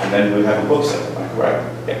then we have a book set, am I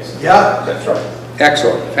correct? Yes. Yeah. That's right.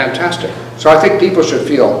 Excellent. Fantastic. So I think people should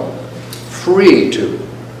feel free to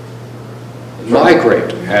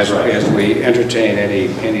migrate as we entertain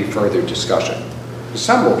any further discussion.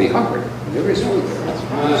 Some will be hungry. There is food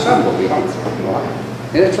there. Some will be hungry.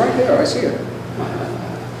 And it's right there. I see it.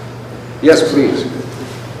 Yes, please.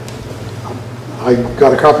 I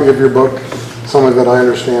got a copy of your book. Some of it I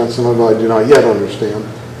understand, some of it I do not yet understand.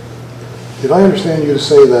 Did I understand you to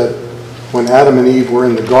say that when Adam and Eve were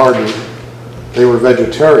in the garden, they were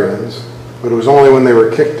vegetarians, but it was only when they were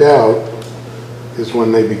kicked out is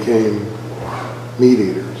when they became meat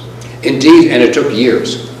eaters? Indeed, and it took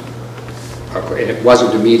years. It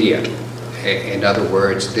wasn't immediate. In other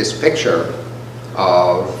words, this picture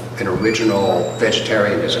of an original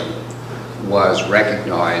vegetarianism was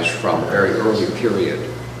recognized from a very early period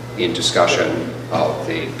in discussion of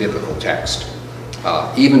the biblical text.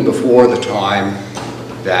 Even before the time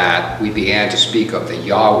that we began to speak of the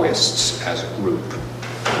Yahwists as a group,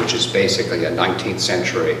 which is basically a 19th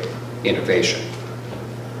century innovation.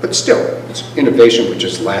 But still, it's innovation which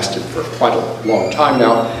has lasted for quite a long time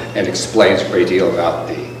now and explains a great deal about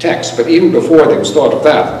the text. But even before there was thought of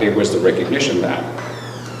that, there was the recognition that,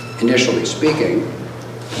 initially speaking,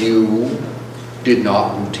 you did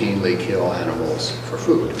not routinely kill animals for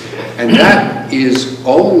food. And that is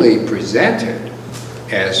only presented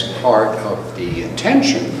as part of the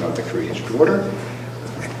intention of the created order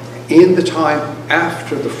in the time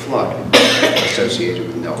after the flood associated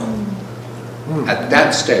with Noah. At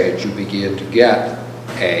that stage, you begin to get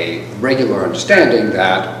a regular understanding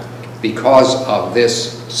that because of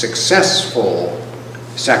this successful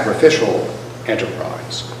sacrificial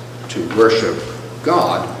enterprise to worship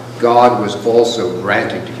God, God was also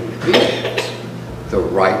granting to human beings the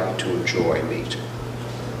right to enjoy meat.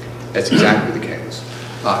 That's exactly the case.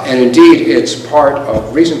 And indeed, it's part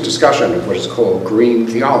of recent discussion of what is called green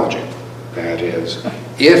theology. That is,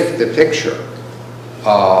 if the picture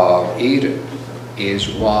of Eden is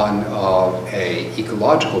one of an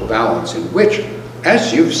ecological balance in which,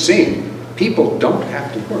 as you've seen, people don't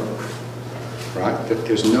have to work, right? That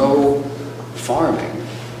there's no farming,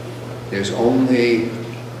 there's only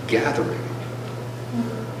gathering.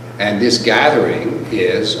 And this gathering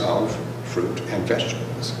is of fruit and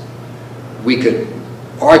vegetables. We could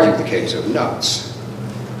argue the case of nuts.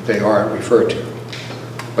 They aren't referred to.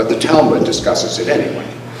 But the Talmud discusses it anyway.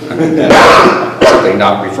 I mean, that something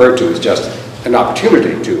not referred to is just an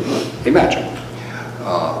opportunity to imagine.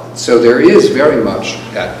 So there is very much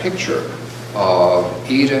that picture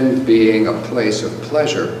of Eden being a place of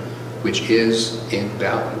pleasure which is in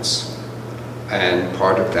balance. And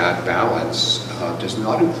part of that balance does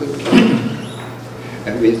not include killing.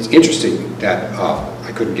 And it's interesting that,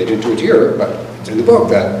 I couldn't get into it here, but it's in the book,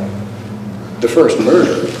 that the first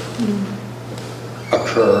murder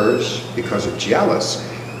occurs because of jealousy.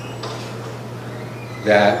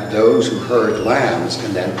 That those who herd lambs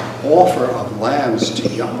and then offer of lambs to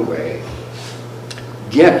Yahweh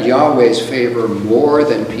get Yahweh's favor more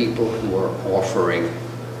than people who are offering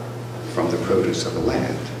from the produce of the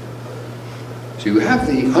land. So you have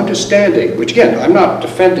the understanding, which again, I'm not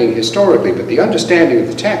defending historically, but the understanding of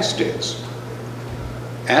the text is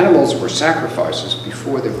animals were sacrifices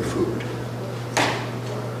before they were food.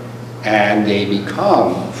 And they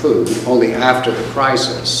become food only after the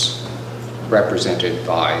crisis represented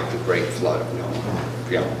by the great flood of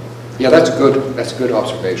Noah. Yeah, that's a good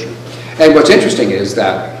observation. And what's interesting is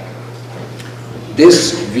that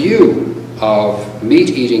this view of meat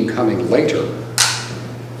eating coming later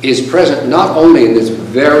is present not only in this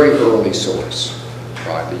very early source,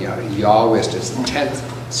 right? The Yahwist is the 10th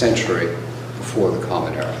century before the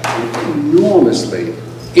Common Era. Enormously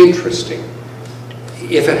interesting.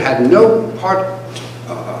 If it had no part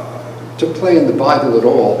to play in the Bible at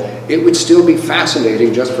all, it would still be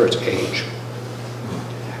fascinating just for its age.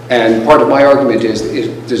 And part of my argument is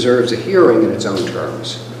it deserves a hearing in its own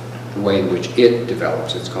terms, the way in which it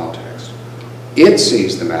develops its context. It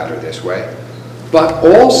sees the matter this way, but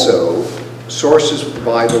also sources of the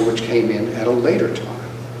Bible which came in at a later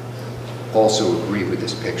time also agree with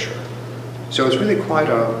this picture. So it's really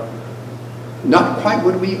not quite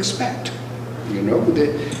what we expect. You know,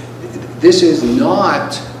 this is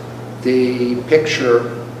not the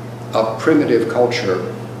picture of primitive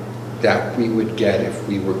culture that we would get if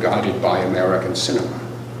we were guided by American cinema.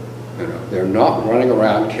 You know, they're not running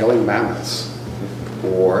around killing mammoths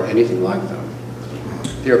or anything like them.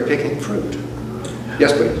 They're picking fruit.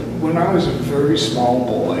 Yes, please. When I was a very small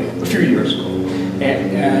boy, a few years ago,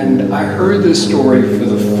 and I heard this story for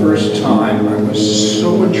the first time, I was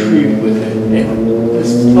so intrigued with it, and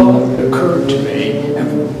this thought occurred to me,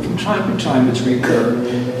 and from time to time it's recurred,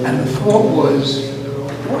 and the thought was,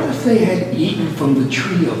 what if they had eaten from the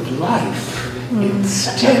tree of life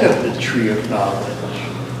instead of the tree of knowledge?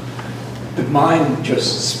 The mind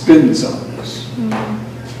just spins on this.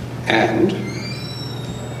 And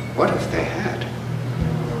what if they had?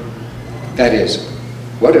 That is,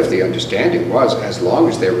 what if the understanding was, as long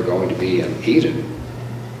as they were going to be in Eden,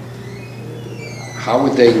 how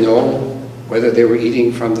would they know whether they were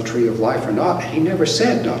eating from the tree of life or not? He never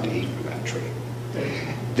said not to eat from that tree.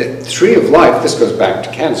 The tree of life, this goes back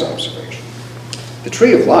to Ken's observation, the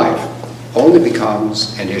tree of life only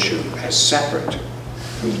becomes an issue as separate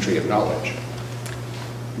from the tree of knowledge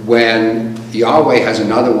when Yahweh has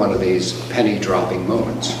another one of these penny-dropping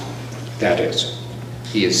moments. That is,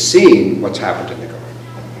 he has seen what's happened in the garden.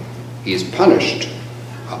 He has punished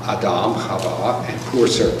Adam, Chava, and poor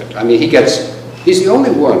serpent. I mean, he's the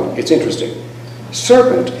only one, it's interesting,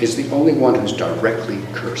 serpent is the only one who's directly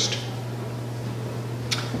cursed.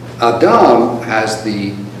 Adam has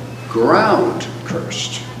the ground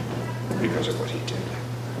cursed because of what he did.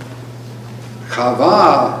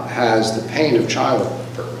 Chava has the pain of childbirth.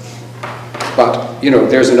 But, you know,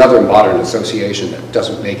 there's another modern association that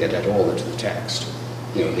doesn't make it at all into the text.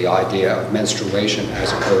 You know, the idea of menstruation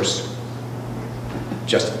as a curse.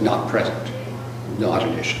 just not present, not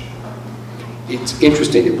an issue. It's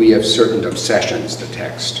interesting that we have certain obsessions, the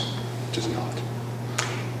text does not.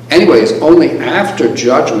 Anyways, only after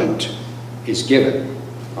judgment is given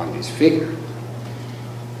on this figure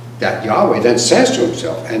that Yahweh then says to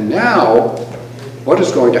himself, and now what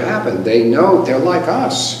is going to happen? They know they're like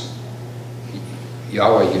us.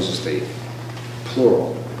 Yahweh uses the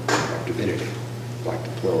plural of divinity, like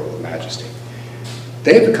the plural of majesty.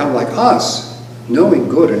 They've become like us, knowing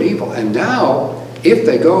good and evil. And now, if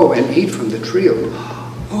they go and eat from the tree of,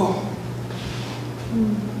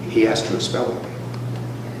 he has to expel them.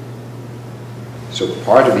 So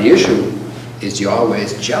part of the issue is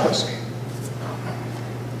Yahweh's jealousy.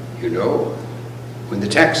 You know, when the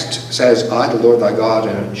text says, I, the Lord thy God,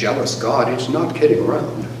 am a jealous God, it's not kidding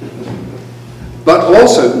around. But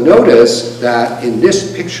also notice that in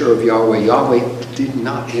this picture of Yahweh, Yahweh did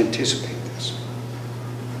not anticipate this.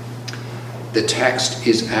 The text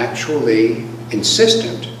is actually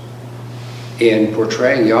insistent in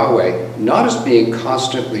portraying Yahweh not as being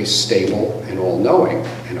constantly stable and all-knowing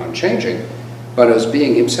and unchanging, but as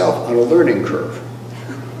being himself on a learning curve.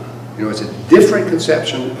 You know, it's a different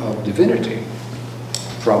conception of divinity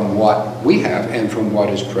from what we have and from what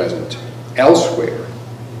is present elsewhere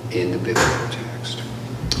in the biblical text.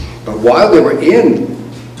 But while they were in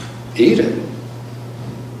Eden,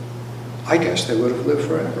 I guess they would have lived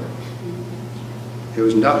forever. There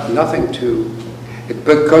was nothing to,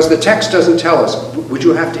 because the text doesn't tell us, would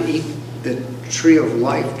you have to eat the tree of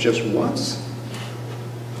life just once?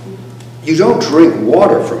 You don't drink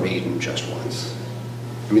water from Eden just once.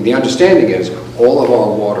 I mean, the understanding is all of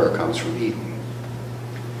our water comes from Eden.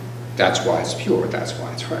 That's why it's pure, that's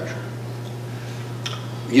why it's fresh.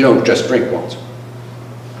 You don't just drink once.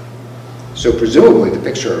 So presumably the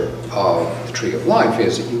picture of the tree of life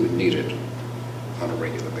is that you would need it on a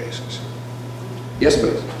regular basis. Yes,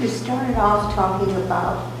 please. You started off talking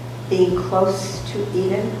about being close to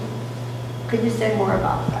Eden. Could you say more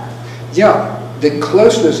about that? Yeah, the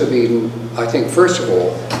closeness of Eden, I think, first of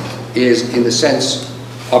all, is in the sense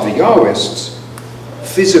of the Yahwists,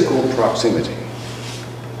 physical proximity.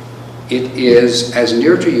 It is as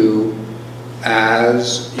near to you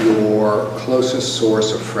as your closest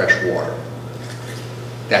source of fresh water.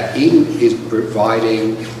 That Eden is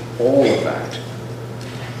providing all of that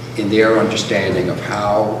in their understanding of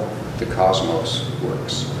how the cosmos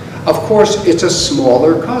works. Of course, it's a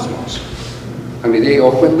smaller cosmos. I mean, they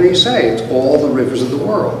openly say it's all the rivers of the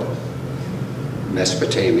world.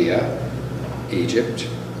 Mesopotamia, Egypt,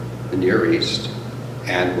 the Near East,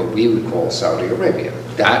 and what we would call Saudi Arabia.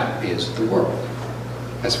 That is the world,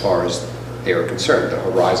 as far as they are concerned. The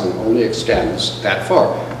horizon only extends that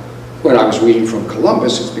far. When I was reading from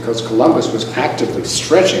Columbus, it's because Columbus was actively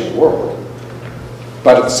stretching the world,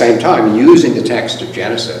 but at the same time using the text of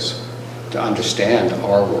Genesis to understand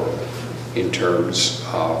our world in terms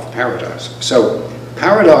of paradise. So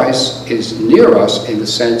paradise is near us in the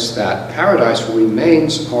sense that paradise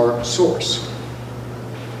remains our source.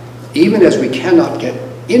 Even as we cannot get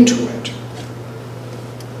into it,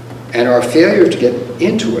 and our failure to get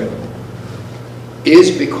into it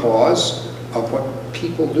is because of what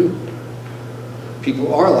people do.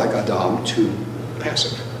 People are like Adam, too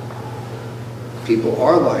passive. People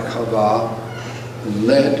are like Hava,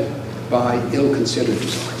 led by ill-considered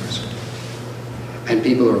desires. And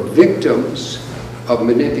people are victims of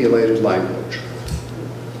manipulated language.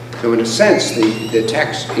 So in a sense, the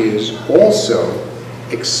text is also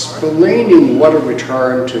explaining what a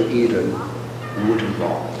return to Eden would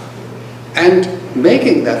involve, and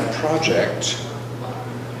making that project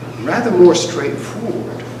rather more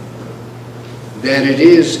straightforward than it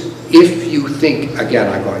is if you think,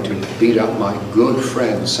 again, I'm going to beat up my good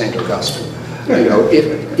friend St. Augustine. You know,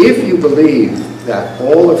 if you believe that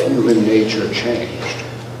all of human nature changed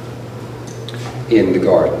in the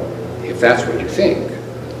garden, if that's what you think,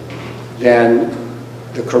 then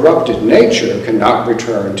the corrupted nature cannot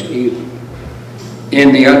return to Eden.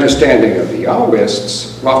 In the understanding of the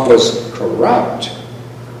Yahwists, what was corrupt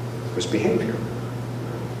was behavior.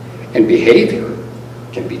 And behavior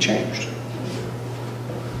can be changed.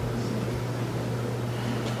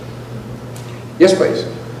 Yes, please.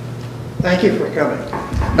 Thank you for coming.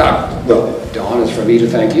 Well, Dawn, is for me to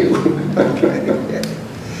thank you.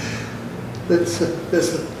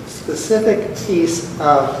 This specific piece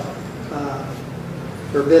of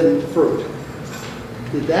forbidden fruit,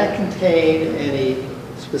 did that contain any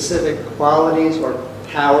specific qualities or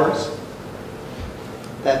powers,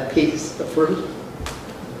 that piece of fruit?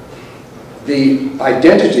 The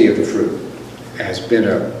identity of the fruit has been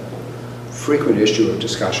a frequent issue of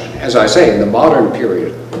discussion. As I say, in the modern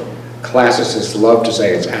period, classicists love to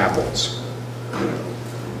say it's apples.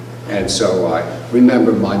 And so I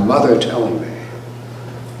remember my mother telling me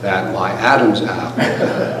that my Adam's apple,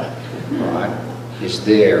 right, is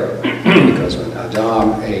there because when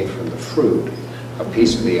Adam ate from the fruit, a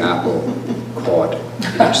piece of the apple caught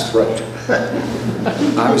in his throat.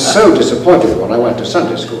 I was so disappointed when I went to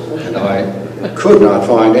Sunday school, and I could not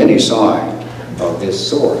find any sign of this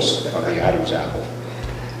source of the Adam's apple.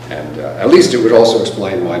 And at least it would also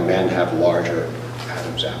explain why men have larger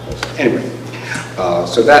Adam's apples. Anyway,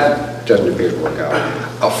 so that doesn't appear to work out.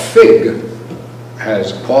 A fig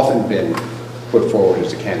has often been put forward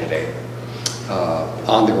as a candidate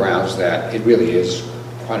on the grounds that it really is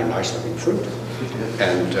quite a nice looking fruit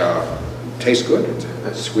and tastes good,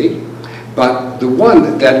 it's sweet. But the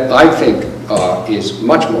one that I think is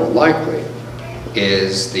much more likely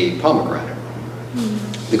is the pomegranate.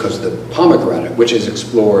 Because the pomegranate, which is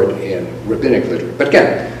explored in rabbinic literature, but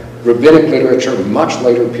again, rabbinic literature, much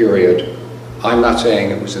later period, I'm not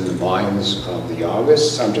saying it was in the minds of the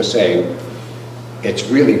Yahwists, I'm just saying it's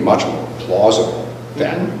really much more plausible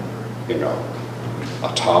than, you know,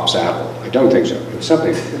 a top's apple. I don't think so. It was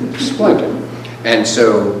something splendid. And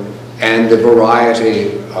so, and the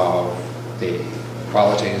variety of the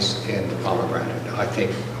qualities in the pomegranate, I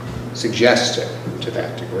think, suggests it to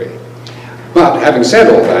that degree. But having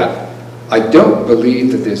said all that, I don't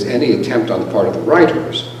believe that there's any attempt on the part of the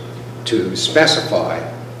writers to specify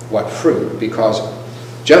what fruit, because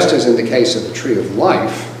just as in the case of the tree of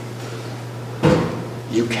life,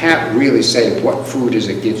 you can't really say what food is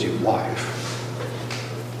it gives you life.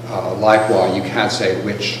 Likewise, you can't say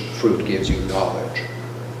which fruit gives you knowledge.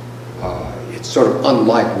 It's sort of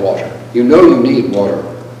unlike water. You know you need water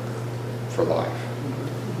for life.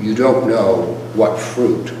 You don't know what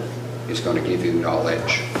fruit is going to give you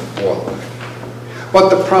knowledge or life. But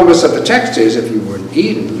the promise of the text is if you were in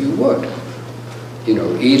Eden, you would. You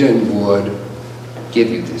know, Eden would give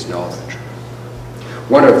you this knowledge.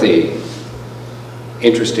 One of the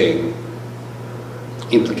interesting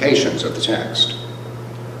implications of the text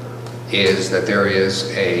is that there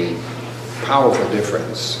is a powerful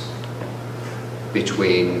difference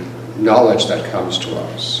between knowledge that comes to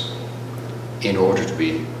us in order to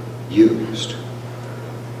be used,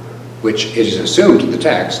 which it is assumed in the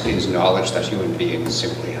text is knowledge that human beings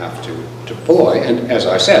simply have to deploy. And as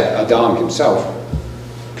I said, Adam himself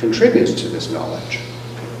contributes to this knowledge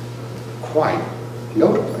quite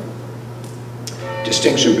notably.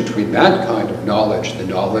 Distinction between that kind of knowledge, the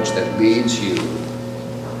knowledge that leads you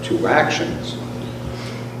to actions,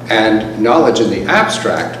 and knowledge in the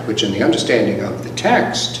abstract, which in the understanding of the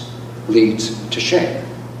text leads to shame.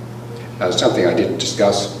 Something I didn't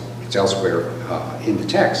discuss, it's elsewhere in the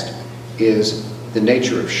text, is the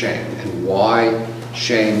nature of shame and why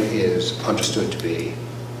shame is understood to be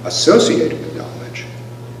associated with knowledge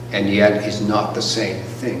and yet is not the same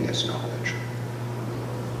thing as knowledge.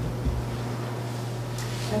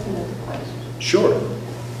 That's another question. Sure.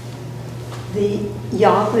 The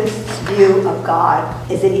Yahwist's view of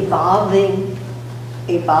God is an evolving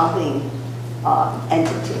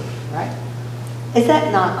entity, right? Is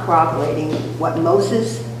that not corroborating what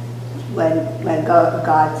Moses, when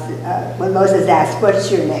Moses asked,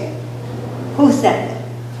 "What's your name?" Who sent it?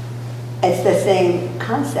 It's the same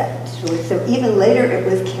concept. So even later it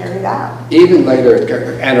was carried out. Even later,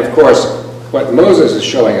 and of course, what Moses is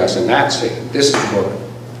showing us in that scene, this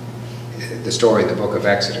is the story in the book of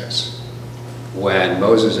Exodus, when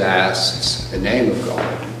Moses asks the name of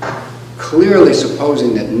God, clearly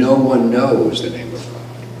supposing that no one knows the name of God.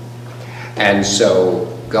 And so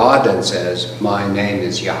God then says, "My name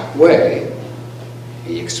is Yahweh."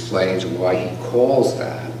 He explains why he calls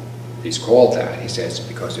that. He's called that, he says,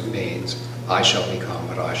 because it means, I shall become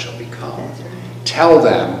what I shall become. Tell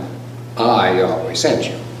them, I, Yahweh, sent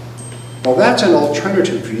you. Well, that's an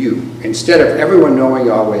alternative view. Instead of everyone knowing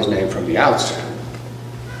Yahweh's name from the outset,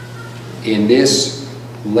 in this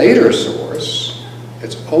later source,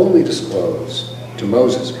 it's only disclosed to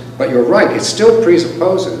Moses. But you're right, it still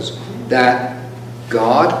presupposes that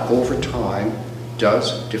God, over time,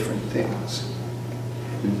 does different things.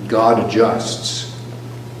 God adjusts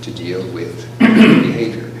to deal with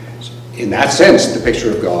behavior. In that sense, the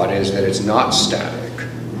picture of God is that it's not static,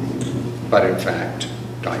 but in fact,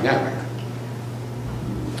 dynamic.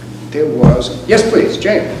 There was, yes please,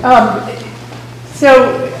 Jane.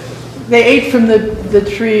 So they ate from the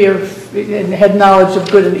tree and had knowledge of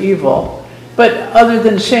good and evil, but other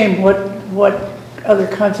than shame, what other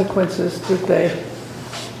consequences did they?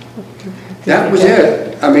 That was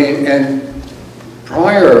it. I mean, and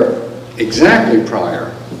exactly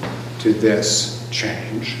prior to this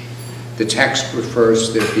change, the text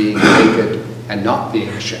refers to their being naked and not being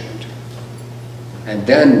ashamed. And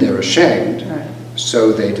then they're ashamed,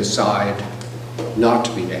 so they decide not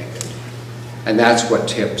to be naked. And that's what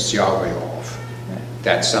tips Yahweh off,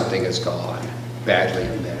 that something has gone badly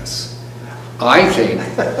amiss. I think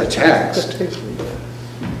the text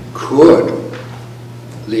could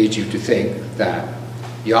lead you to think that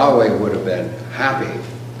Yahweh would have been happy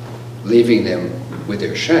leaving them with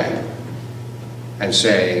their shame and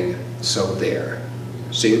saying, so there.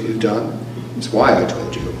 See what you've done? That's why I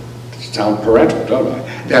told you. I sound parental, don't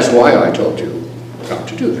I? That's why I told you not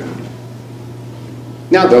to do that.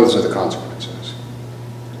 Now those are the consequences.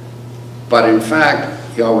 But in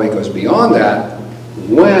fact, Yahweh goes beyond that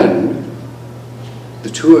when the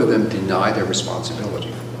two of them deny their responsibility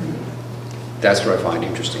for it. That's what I find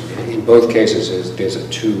interesting. In both cases, there's a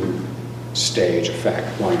two-stage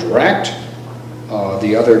effect. One direct,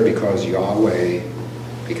 the other because Yahweh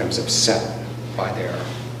becomes upset by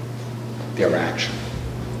their action.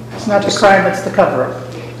 It's not the crime, it's the cover-up.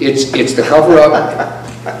 It's the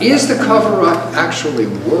cover-up. Is the cover-up actually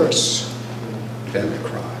worse than the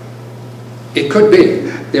crime? It could be.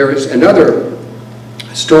 There is another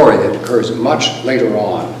story that occurs much later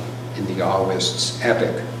on in the Yahwist's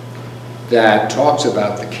epic that talks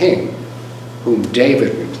about the king whom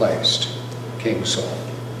David replaced, King Saul.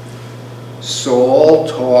 Saul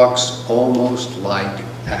talks almost like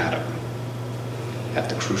Adam at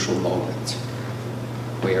the crucial moment,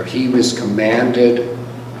 where he was commanded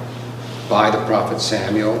by the prophet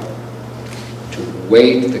Samuel to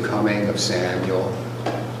wait the coming of Samuel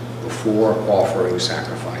before offering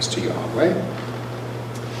sacrifice to Yahweh.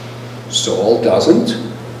 Saul doesn't.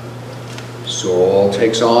 Saul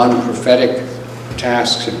takes on prophetic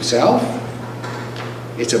tasks himself.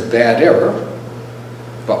 It's a bad error.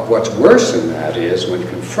 But what's worse than that is when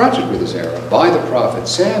confronted with his error by the prophet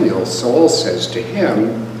Samuel, Saul says to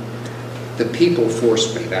him, the people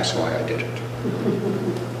forced me, that's why I did it.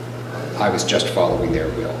 I was just following their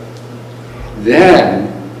will.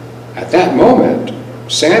 Then, at that moment,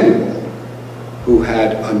 Samuel, who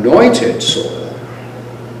had anointed Saul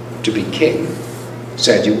to be king,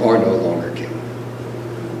 said, you are no longer king.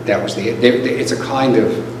 That was it's a kind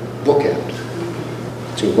of bookend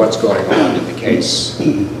to what's going on in the case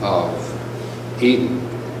of Eden.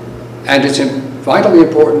 And it's vitally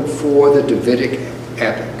important for the Davidic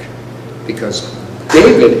epic, because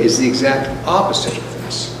David is the exact opposite of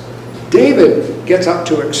this. David gets up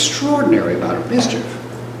to an extraordinary amount of mischief,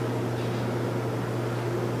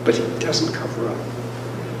 but he doesn't cover up.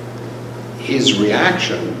 His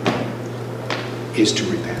reaction is to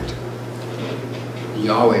repent.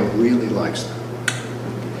 Yahweh really likes them.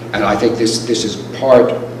 And I think this is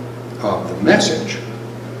part of the message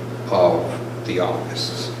of the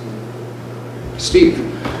Yahwists. Steve?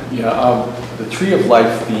 Yeah, the tree of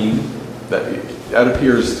life theme, that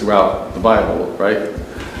appears throughout the Bible, right?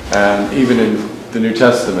 And even in the New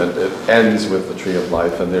Testament, it ends with the tree of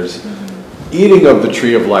life, and there's eating of the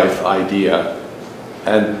tree of life idea.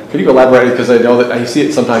 And could you elaborate? Because I know that I see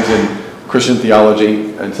it sometimes in Christian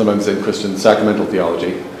theology and sometimes in Christian sacramental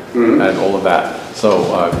theology and all of that. So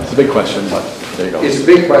it's a big question, but there you go. It's a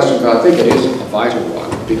big question, but I think it is a vital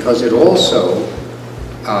one because it also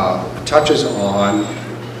touches on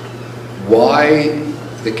why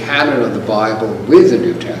the canon of the Bible with the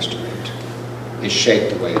New Testament is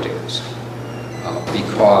shaped the way it is.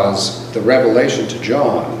 Because the revelation to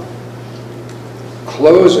John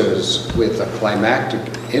closes with a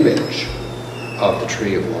climactic image of the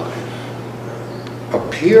tree of life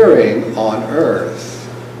appearing on earth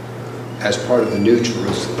as part of the New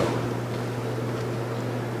Jerusalem.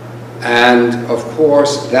 And of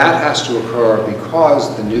course, that has to occur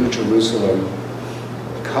because the New Jerusalem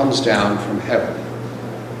comes down from heaven.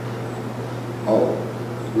 Oh,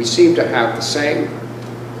 we seem to have the same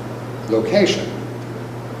location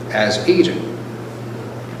as Eden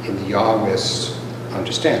in the Yahwist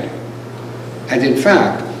understanding. And in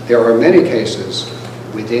fact, there are many cases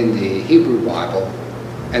within the Hebrew Bible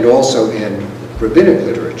and also in rabbinic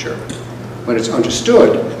literature when it's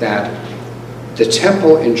understood that the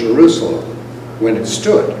temple in Jerusalem, when it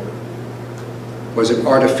stood, was an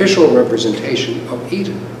artificial representation of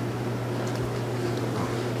Eden.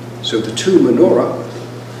 So the two menorah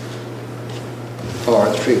are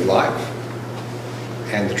the tree of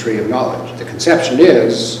life and the tree of knowledge. The conception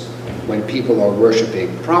is, when people are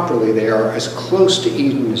worshiping properly, they are as close to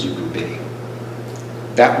Eden as you can be.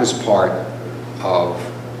 That was part of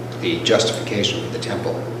the justification of the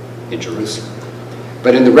temple in Jerusalem.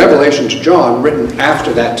 But in the Revelation to John, written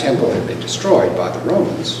after that temple had been destroyed by the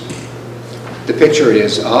Romans, the picture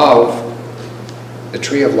is of the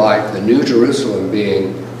tree of life, the New Jerusalem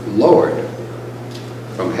being lowered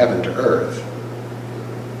from heaven to earth.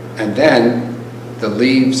 And then the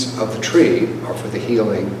leaves of the tree are for the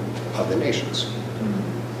healing of the nations.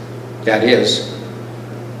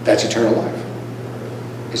 That's eternal life.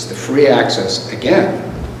 It's the free access, again,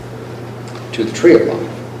 to the tree of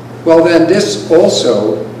life. Well, then this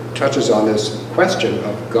also touches on this question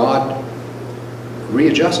of God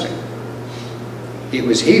readjusting. It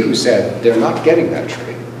was he who said, they're not getting that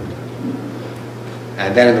tree.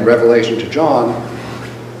 And then in the revelation to John,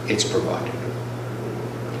 it's provided.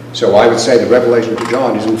 So I would say the revelation to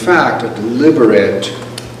John is in fact a deliberate,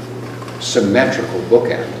 symmetrical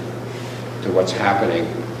bookend to what's happening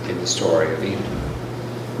in the story of Eden.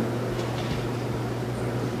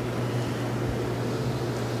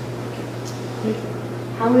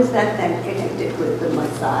 How is that then connected with the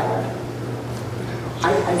Messiah?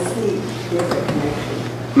 I see there's a connection.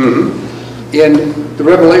 Mm-hmm. In the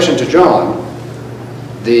revelation to John,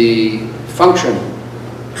 the function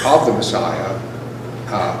of the Messiah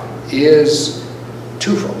is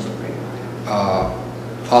twofold.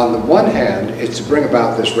 On the one hand, it's to bring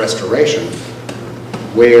about this restoration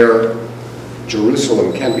where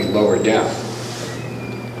Jerusalem can be lowered down.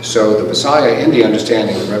 So the Messiah, in the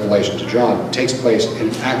understanding of Revelation to John, takes place in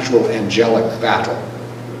actual angelic battle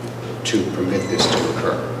to permit this to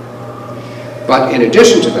occur. But in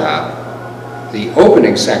addition to that, the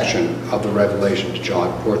opening section of the Revelation to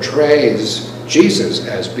John portrays Jesus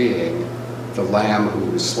as being the Lamb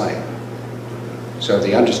who was slain. So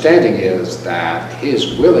the understanding is that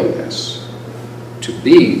his willingness to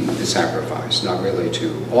be the sacrifice, not really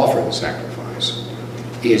to offer the sacrifice,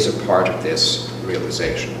 is a part of this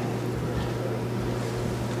realization.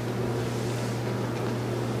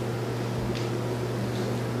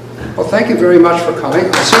 Well, thank you very much for coming.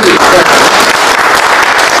 I see you.